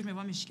 trucs. Est-ce que je me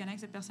vois me chicaner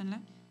avec cette personne-là?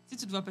 Si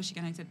tu te vois pas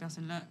chicaner avec cette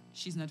personne-là,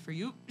 she's not for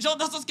you. Genre,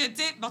 dans le sens que, tu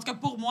sais, en tout cas,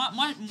 pour moi,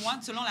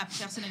 selon la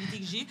personnalité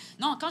que j'ai,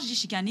 non, quand je dis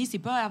chicaner, c'est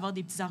pas avoir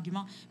des petits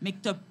arguments, mais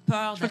que t'as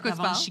peur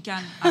d'avoir une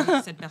chicane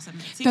avec cette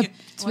personne-là.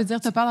 Tu veux dire,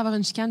 t'as peur d'avoir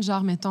une chicane,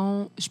 genre,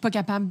 mettons, je suis pas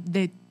capable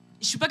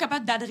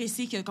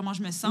d'adresser comment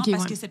je me sens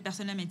parce que cette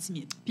personne-là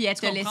m'intimide. Puis elle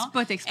te laisse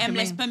pas t'exprimer. Elle me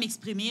laisse pas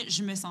m'exprimer,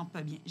 je me sens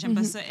pas bien. J'aime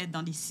pas ça être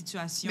dans des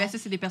situations. Ben ça,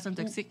 c'est des personnes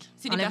toxiques.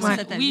 C'est des personnes,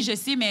 oui, je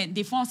sais, mais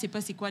des fois, on sait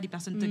pas c'est quoi des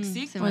personnes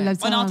toxiques. On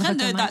est en train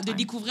de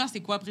découvrir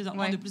c'est quoi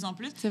présentement de plus en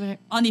plus. C'est vrai.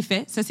 En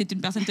effet, ça, c'est une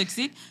personne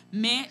toxique,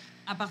 mais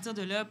à partir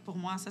de là, pour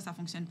moi, ça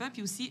fonctionne pas.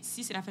 Puis aussi,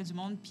 si c'est la fin du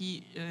monde,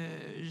 puis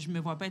je me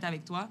vois pas être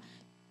avec toi,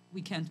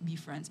 we can't be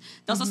friends.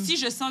 Dans le sens, si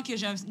je sens que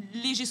j'ai un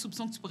léger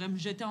soupçon que tu pourrais me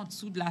jeter en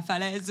dessous de la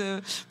falaise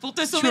pour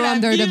te sauver la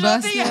vie.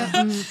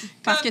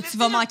 Parce que tu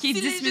vas manquer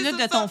 10 minutes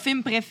de ton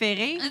film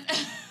préféré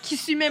qui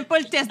suit même pas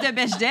le test de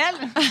Bechdel.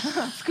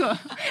 En tout cas.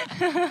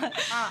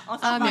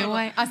 Mais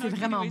ouais. C'est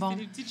vraiment bon. C'est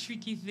des petites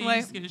tricky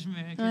things que je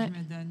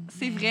me donne.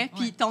 C'est vrai.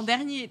 Puis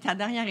ta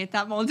dernière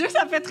étape, mon Dieu,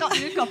 ça fait 30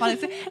 minutes qu'on parle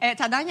de ça.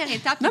 Ta dernière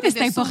étape, non, mais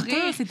c'est important.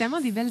 C'est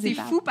tellement des belles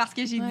étapes. C'est fou parce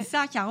que j'ai dit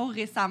ça à Caro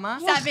récemment.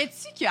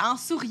 Savais-tu qu'en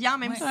souriant,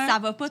 même si ça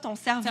va pas, ton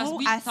cerveau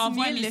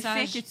assimile le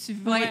fait que tu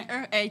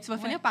vas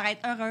finir par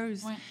être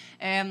heureuse.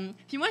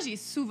 Puis moi, j'ai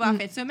souvent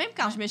fait ça. Même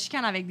quand je me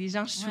chicane avec des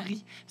gens, je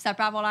souris. Puis ça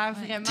peut avoir l'air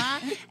vraiment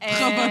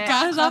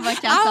provocateur.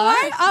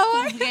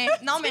 Vrai.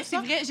 Non, mais c'est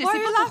vrai. Je sais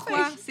pas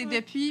pourquoi. C'est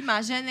depuis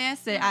ma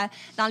jeunesse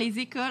dans les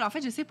écoles. En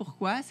fait, je sais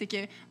pourquoi. C'est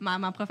que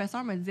ma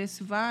professeure me disait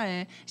souvent,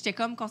 j'étais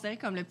comme considérée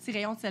comme le petit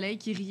rayon de soleil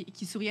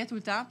qui souriait tout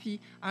le temps. Puis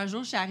un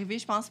jour, je suis arrivée,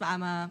 je pense, à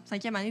ma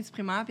 5e année du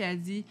primaire, puis elle a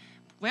dit,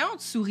 voyons,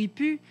 tu souris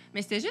plus.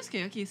 Mais c'était juste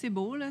que, OK, c'est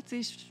beau, là,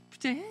 tu sais,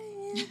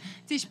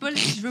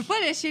 je veux pas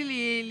lécher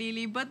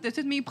les bottes de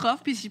tous mes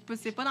profs, puis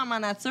c'est pas dans ma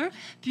nature.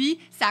 Puis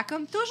ça a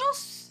comme toujours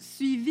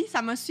suivi,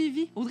 ça m'a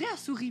suivi. Audrey, elle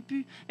sourit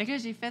plus. Fait que là,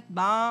 j'ai fait,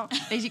 bon...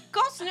 j'ai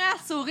continué à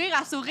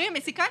sourire,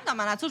 mais c'est quand même dans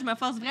ma nature, je me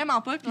force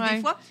vraiment pas. Puis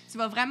des fois, tu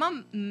vas vraiment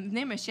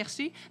venir me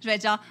chercher. Je vais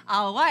être genre,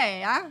 ah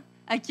ouais, hein?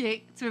 OK,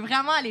 tu veux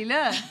vraiment aller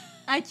là?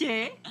 OK.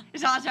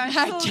 Genre, j'ai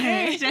un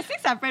sourire. Je sais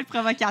que ça peut être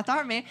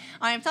provocateur, mais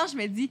en même temps, je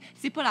me dis,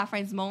 c'est pas la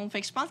fin du monde.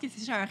 Fait que je pense que c'est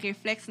juste un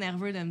réflexe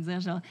nerveux de me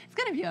dire, genre, it's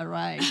gonna be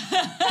alright.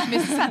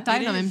 Mais si ça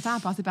t'aide en même temps à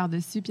passer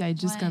par-dessus puis à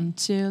être juste comme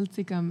chill, tu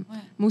sais, comme...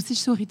 Moi aussi, je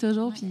souris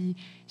toujours, puis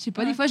je sais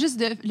pas, des fois,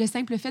 juste le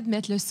simple fait de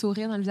mettre le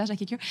sourire dans le visage à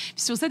quelqu'un. Puis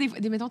sur ça,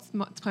 mettons, tu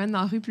te promènes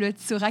dans la rue, puis là,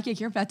 tu souris à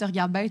quelqu'un, puis là, tu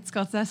regardes bien, tu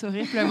continues à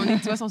sourire, puis là, à un moment donné,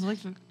 tu vois son sourire,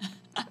 puis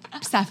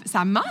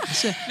ça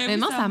marche.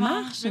 Vraiment, ça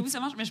marche. Mais oui, ça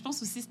marche. Mais je pense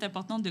aussi que c'est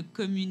important de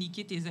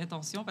communiquer tes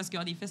intentions parce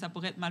qu'en effet, ça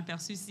pourrait être mal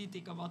perçu si tu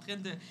es comme en train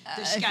de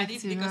te chicaner.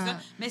 Comme ça.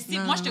 Mais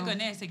moi, je te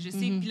connais, c'est que je sais.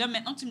 Puis là,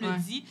 maintenant que tu me le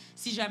dis,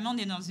 si jamais on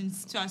est dans une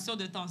situation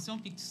de tension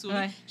puis que tu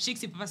souris, je sais que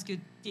c'est pas parce que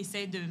tu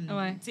essaies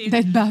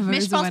d'être baveuse.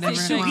 Mais je pense que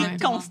je souris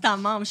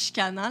constamment en me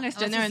chicanant. Là, je te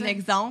donnais un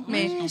exemple.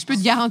 Mais je peux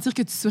te garantir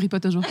que tu souris pas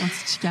toujours quand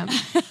tu te chicanes.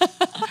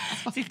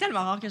 C'est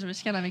tellement rare que je me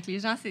chicane avec les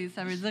gens.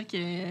 Ça veut dire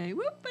que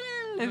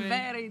le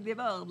verre il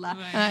déborde là.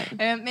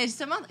 Mais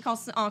justement,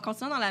 en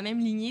continuant dans la même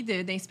lignée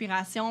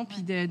d'inspiration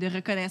puis de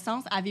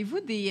reconnaissance, avez-vous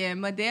des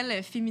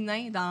modèles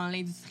féminins dans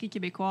l'industrie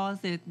québécoise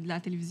de la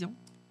télévision?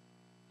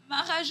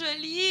 Mara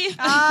Jolie!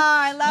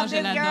 Ah, I love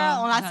this girl!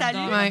 On la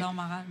salue. J'adore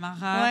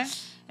Mara.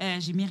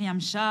 J'ai Myriam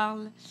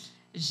Charles.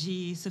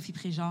 J'ai Sophie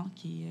Préjean,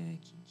 qui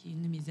est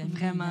une de mes amies.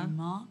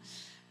 Vraiment.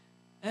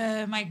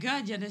 My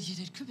God, il y a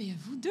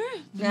vous deux.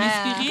 Vous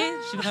m'inspirez.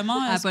 Je suis vraiment...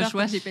 pas le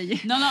choix, j'ai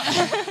payé.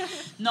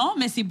 Non,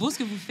 mais c'est beau ce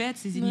que vous faites,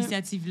 ces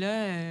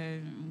initiatives-là.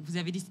 Vous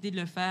avez décidé de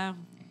le faire.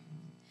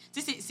 Tu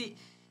sais, c'est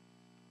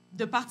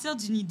de partir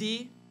d'une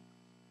idée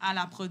à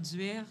la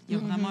produire. Il y a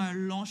vraiment un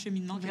long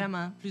cheminement que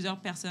plusieurs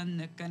personnes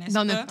ne connaissent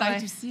pas. Dans notre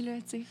tête aussi, là,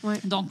 tu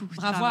sais. Donc,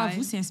 bravo à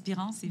vous, c'est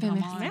inspirant. C'est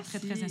vraiment merci. très,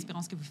 très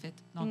inspirant ce que vous faites.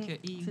 Donc, et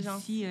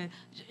aussi,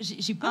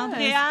 j'ai pas...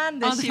 Andréane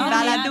de chez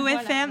Balado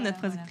FM, notre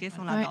productrice,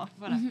 on l'adore.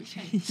 Voilà.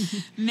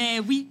 Mais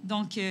oui,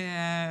 donc...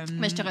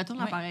 Mais je te retourne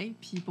l'appareil,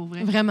 puis pour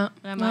vrai. Vraiment.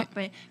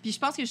 Puis je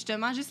pense que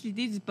justement, juste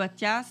l'idée du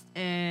podcast...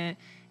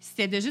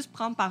 c'était de juste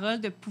prendre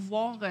parole, de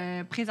pouvoir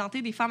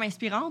présenter des femmes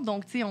inspirantes.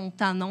 Donc, tu sais, on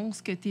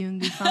t'annonce que tu es une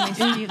des femmes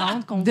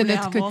inspirantes qu'on voulait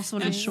avoir sur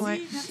le show.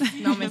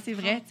 Non, mais c'est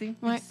vrai, tu sais.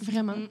 Oui,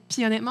 vraiment.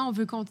 Puis honnêtement, on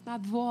veut continuer à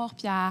te voir,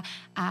 puis à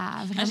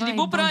vraiment... J'ai des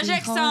beaux projets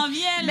qui s'en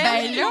viennent.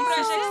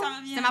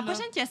 C'est ma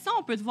prochaine question.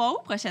 On peut te voir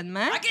où prochainement?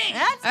 OK!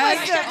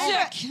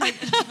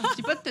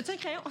 T'as-tu un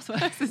crayon?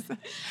 C'est ça.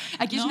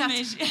 OK,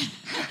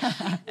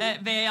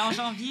 en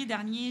janvier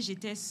dernier,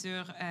 j'étais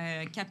sur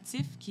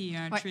Captif, qui est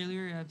un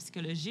thriller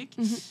psychologique.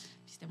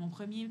 C'était mon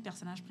premier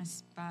personnage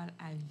principal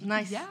à vie.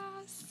 Nice.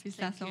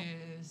 Félicitations.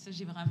 Ça,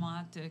 j'ai vraiment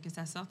hâte que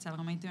ça sorte. Ça a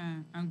vraiment été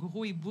un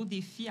gros et beau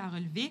défi à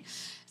relever.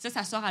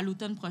 Ça sort à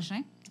l'automne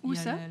prochain. Où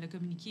ça? Le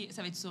communiqué,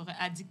 ça va être sur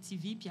Addict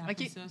TV, puis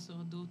après ça, sur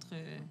d'autres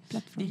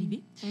plateformes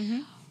dérivés.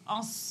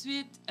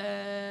 Ensuite,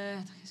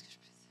 attends, qu'est-ce que je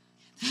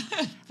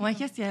peux dire? Ouais,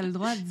 qu'est-ce qu'il y a le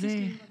droit de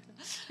dire?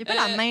 Il n'y a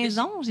pas La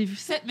Maison, j'ai vu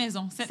ça. Cette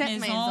maison,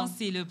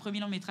 c'est le premier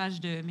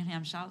long-métrage de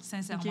Myriam Charles.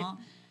 Sincèrement,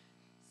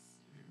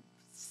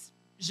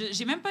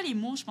 j'ai même pas les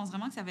mots. Je pense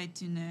vraiment que ça va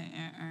être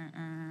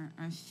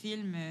un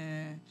film...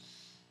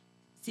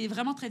 c'est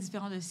vraiment très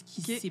différent de ce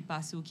qui s'est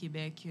passé au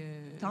Québec.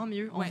 Tant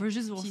mieux, on veut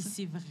juste voir ça.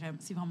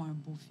 C'est vraiment un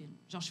beau film.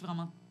 Genre, je suis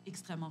vraiment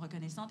extrêmement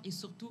reconnaissante et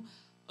surtout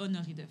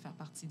honorée de faire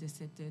partie de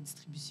cette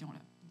distribution-là.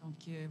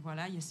 Donc,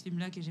 voilà, il y a ce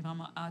film-là que j'ai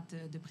vraiment hâte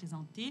de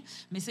présenter.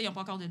 Mais ça, il n'y a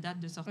pas encore de date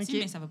de sortie,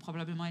 mais ça va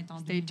probablement être en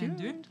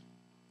 2022.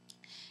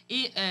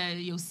 Et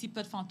il y a aussi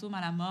Pas de fantôme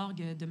à la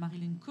morgue de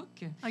Marilyn Cook,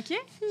 qui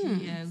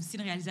est aussi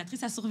une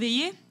réalisatrice à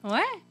surveiller. Ouais.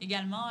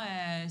 Également,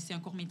 c'est un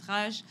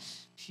court-métrage.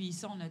 Puis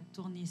ça, on a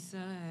tourné ça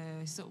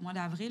au mois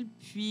d'avril.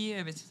 Puis,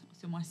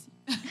 ce mois-ci.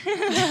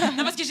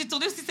 Non, parce que j'ai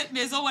tourné aussi Cette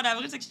maison au mois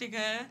d'avril, c'est que j'étais que...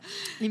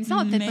 L'émission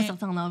va peut-être pas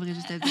sortir en avril,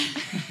 juste à dire.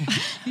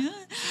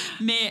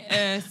 Mais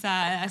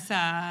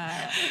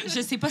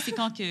je sais pas c'est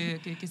quand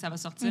que ça va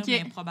sortir,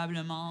 mais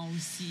probablement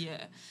aussi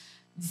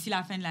d'ici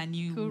la fin de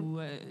l'année ou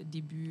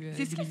début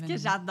C'est ce que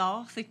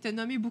j'adore, c'est que tu as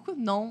nommé beaucoup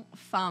de noms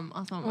femmes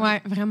en ce moment. Oui,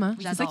 vraiment.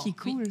 C'est ça qui est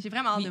cool. J'ai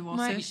vraiment hâte de voir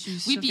ça.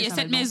 Oui, puis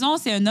Cette maison,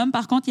 c'est un homme,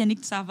 par contre,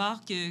 Yannick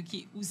Savard, qui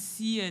est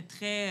aussi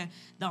très...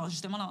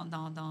 justement,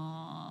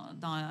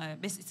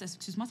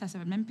 excuse-moi, ça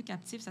s'appelle même plus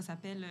Captif, ça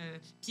s'appelle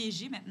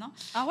Piégé maintenant.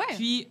 Ah ouais?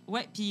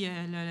 Puis,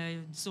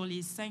 sur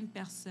les 5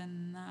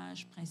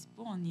 personnages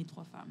principaux, on est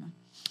 3 femmes.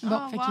 Bon,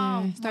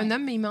 c'est un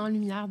homme, mais il met en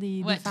lumière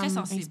des femmes très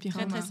sensible,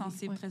 inspirantes. très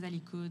sensible, très à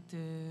l'écoute.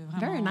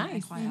 Very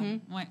nice. Incroyable.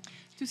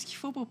 Tout ce qu'il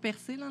faut pour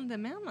percer dans le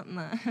domaine,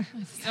 maintenant.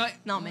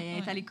 Non, mais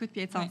être à l'écoute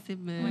puis être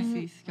sensible,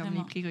 c'est comme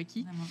les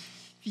prérequis. Vraiment.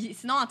 Puis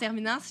sinon, en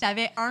terminant, si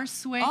j'avais un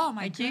souhait, oh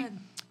my God.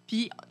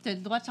 Puis tu as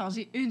le droit de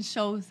changer une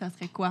chose, ça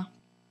serait quoi?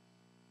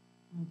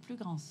 Mon plus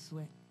grand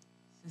souhait,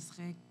 ce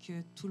serait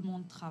que tout le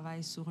monde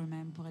travaille sur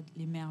eux-mêmes pour être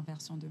les meilleures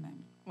versions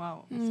d'eux-mêmes.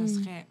 Wow.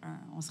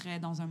 On serait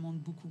dans un monde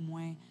beaucoup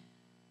moins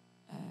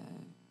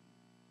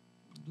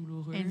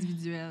douloureux.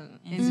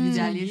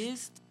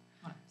 Individualiste.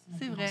 Voilà,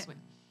 c'est vrai.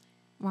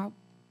 Wow.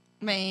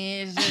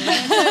 Mais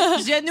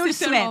je nous le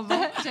souhaite.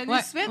 Je nous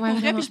le souhaite pour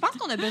vrai. Puis je pense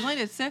qu'on a besoin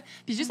de ça.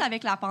 Puis juste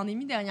avec la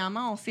pandémie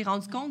dernièrement, on s'est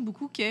rendu compte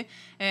beaucoup que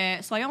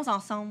soyons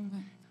ensemble.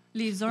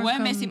 Les uns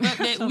mais c'est pas...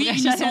 oui,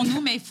 unissons-nous,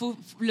 mais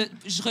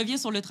je reviens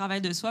sur le travail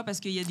de soi parce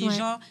qu'il y a des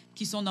gens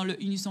qui sont dans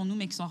le unissons-nous,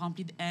 mais qui sont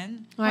remplis de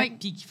haine,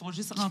 puis qui font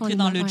juste rentrer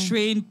dans le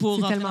train pour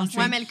rentrer dans le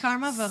train. Oui, mais le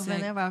karma va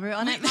revenir vers eux.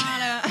 Honnêtement,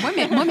 là...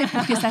 mais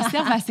pour que ça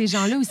serve à ces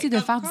gens-là aussi de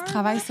faire du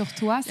travail sur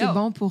toi, c'est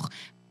bon pour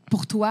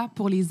toi,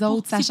 pour les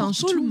autres, ça change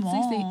tout. C'est pour tout le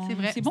monde. C'est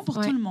vrai. C'est bon pour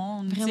tout le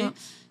monde. Vraiment.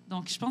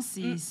 Donc, je pense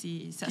que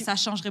ça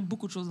changerait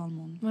beaucoup de choses dans le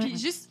monde. Puis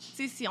juste, tu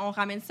sais, si on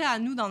ramène ça à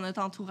nous dans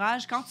notre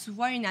entourage, quand tu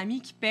vois une amie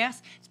qui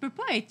perce, tu peux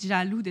pas être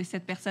jaloux de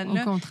cette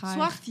personne-là. Au contraire.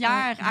 Sois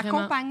fière,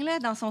 accompagne-la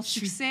dans son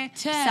succès.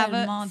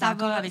 Tellement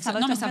d'accord avec ça.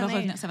 Non, mais ça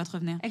va te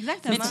revenir.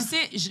 Exactement. Mais tu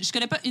sais, je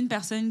connais pas une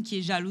personne qui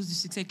est jalouse du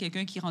succès de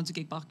quelqu'un qui est rendu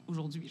quelque part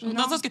aujourd'hui. Dans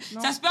le sens que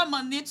ça se peut à un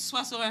moment donné, tu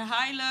sois sur un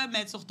high, là,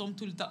 mais tu retombes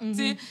tout le temps.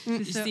 Tu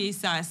sais,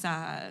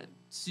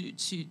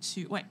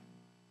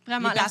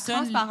 Vraiment, la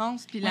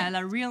transparence puis la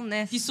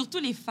realness. Puis surtout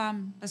les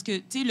femmes. Parce que,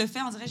 tu sais, le fait,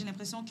 on dirait, j'ai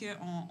l'impression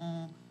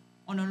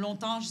qu'on a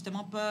longtemps,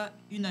 justement, pas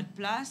eu notre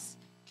place.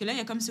 Que là, il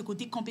y a comme ce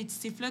côté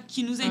compétitif-là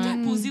qui nous a été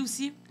imposé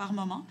aussi par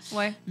moment.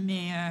 Ouais.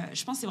 Mais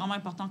je pense que c'est vraiment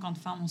important qu'en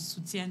femmes, on se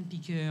soutienne puis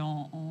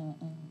qu'on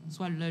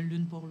soit là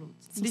l'une pour l'autre.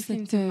 Sur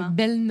cette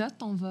belle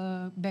note, on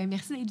va...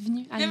 merci d'être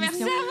venue à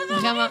l'émission. Merci à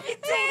vous vraiment.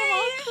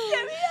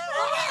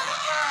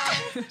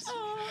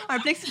 Un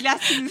plexiglas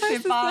qui nous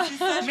sépare.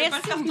 Merci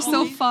beaucoup.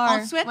 So far.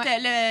 On te souhaite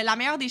la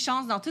meilleure des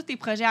chances dans tous tes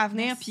projets à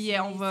venir. Puis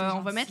on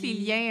va mettre les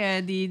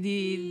liens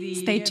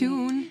Stay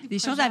tuned. Des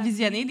choses à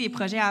visionner, des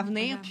projets à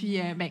venir, puis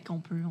qu'on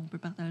peut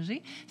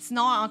partager.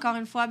 Sinon, encore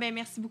une fois,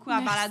 merci beaucoup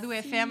à Balado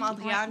FM,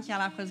 Andréane qui est à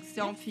la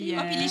production. Puis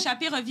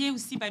l'échappée revient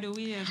aussi, by the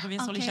way. Je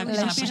reviens sur l'échappée.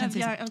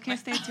 OK,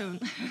 stay tuned.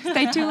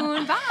 Stay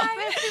tuned. Bye.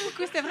 Merci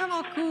beaucoup, c'était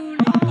vraiment cool.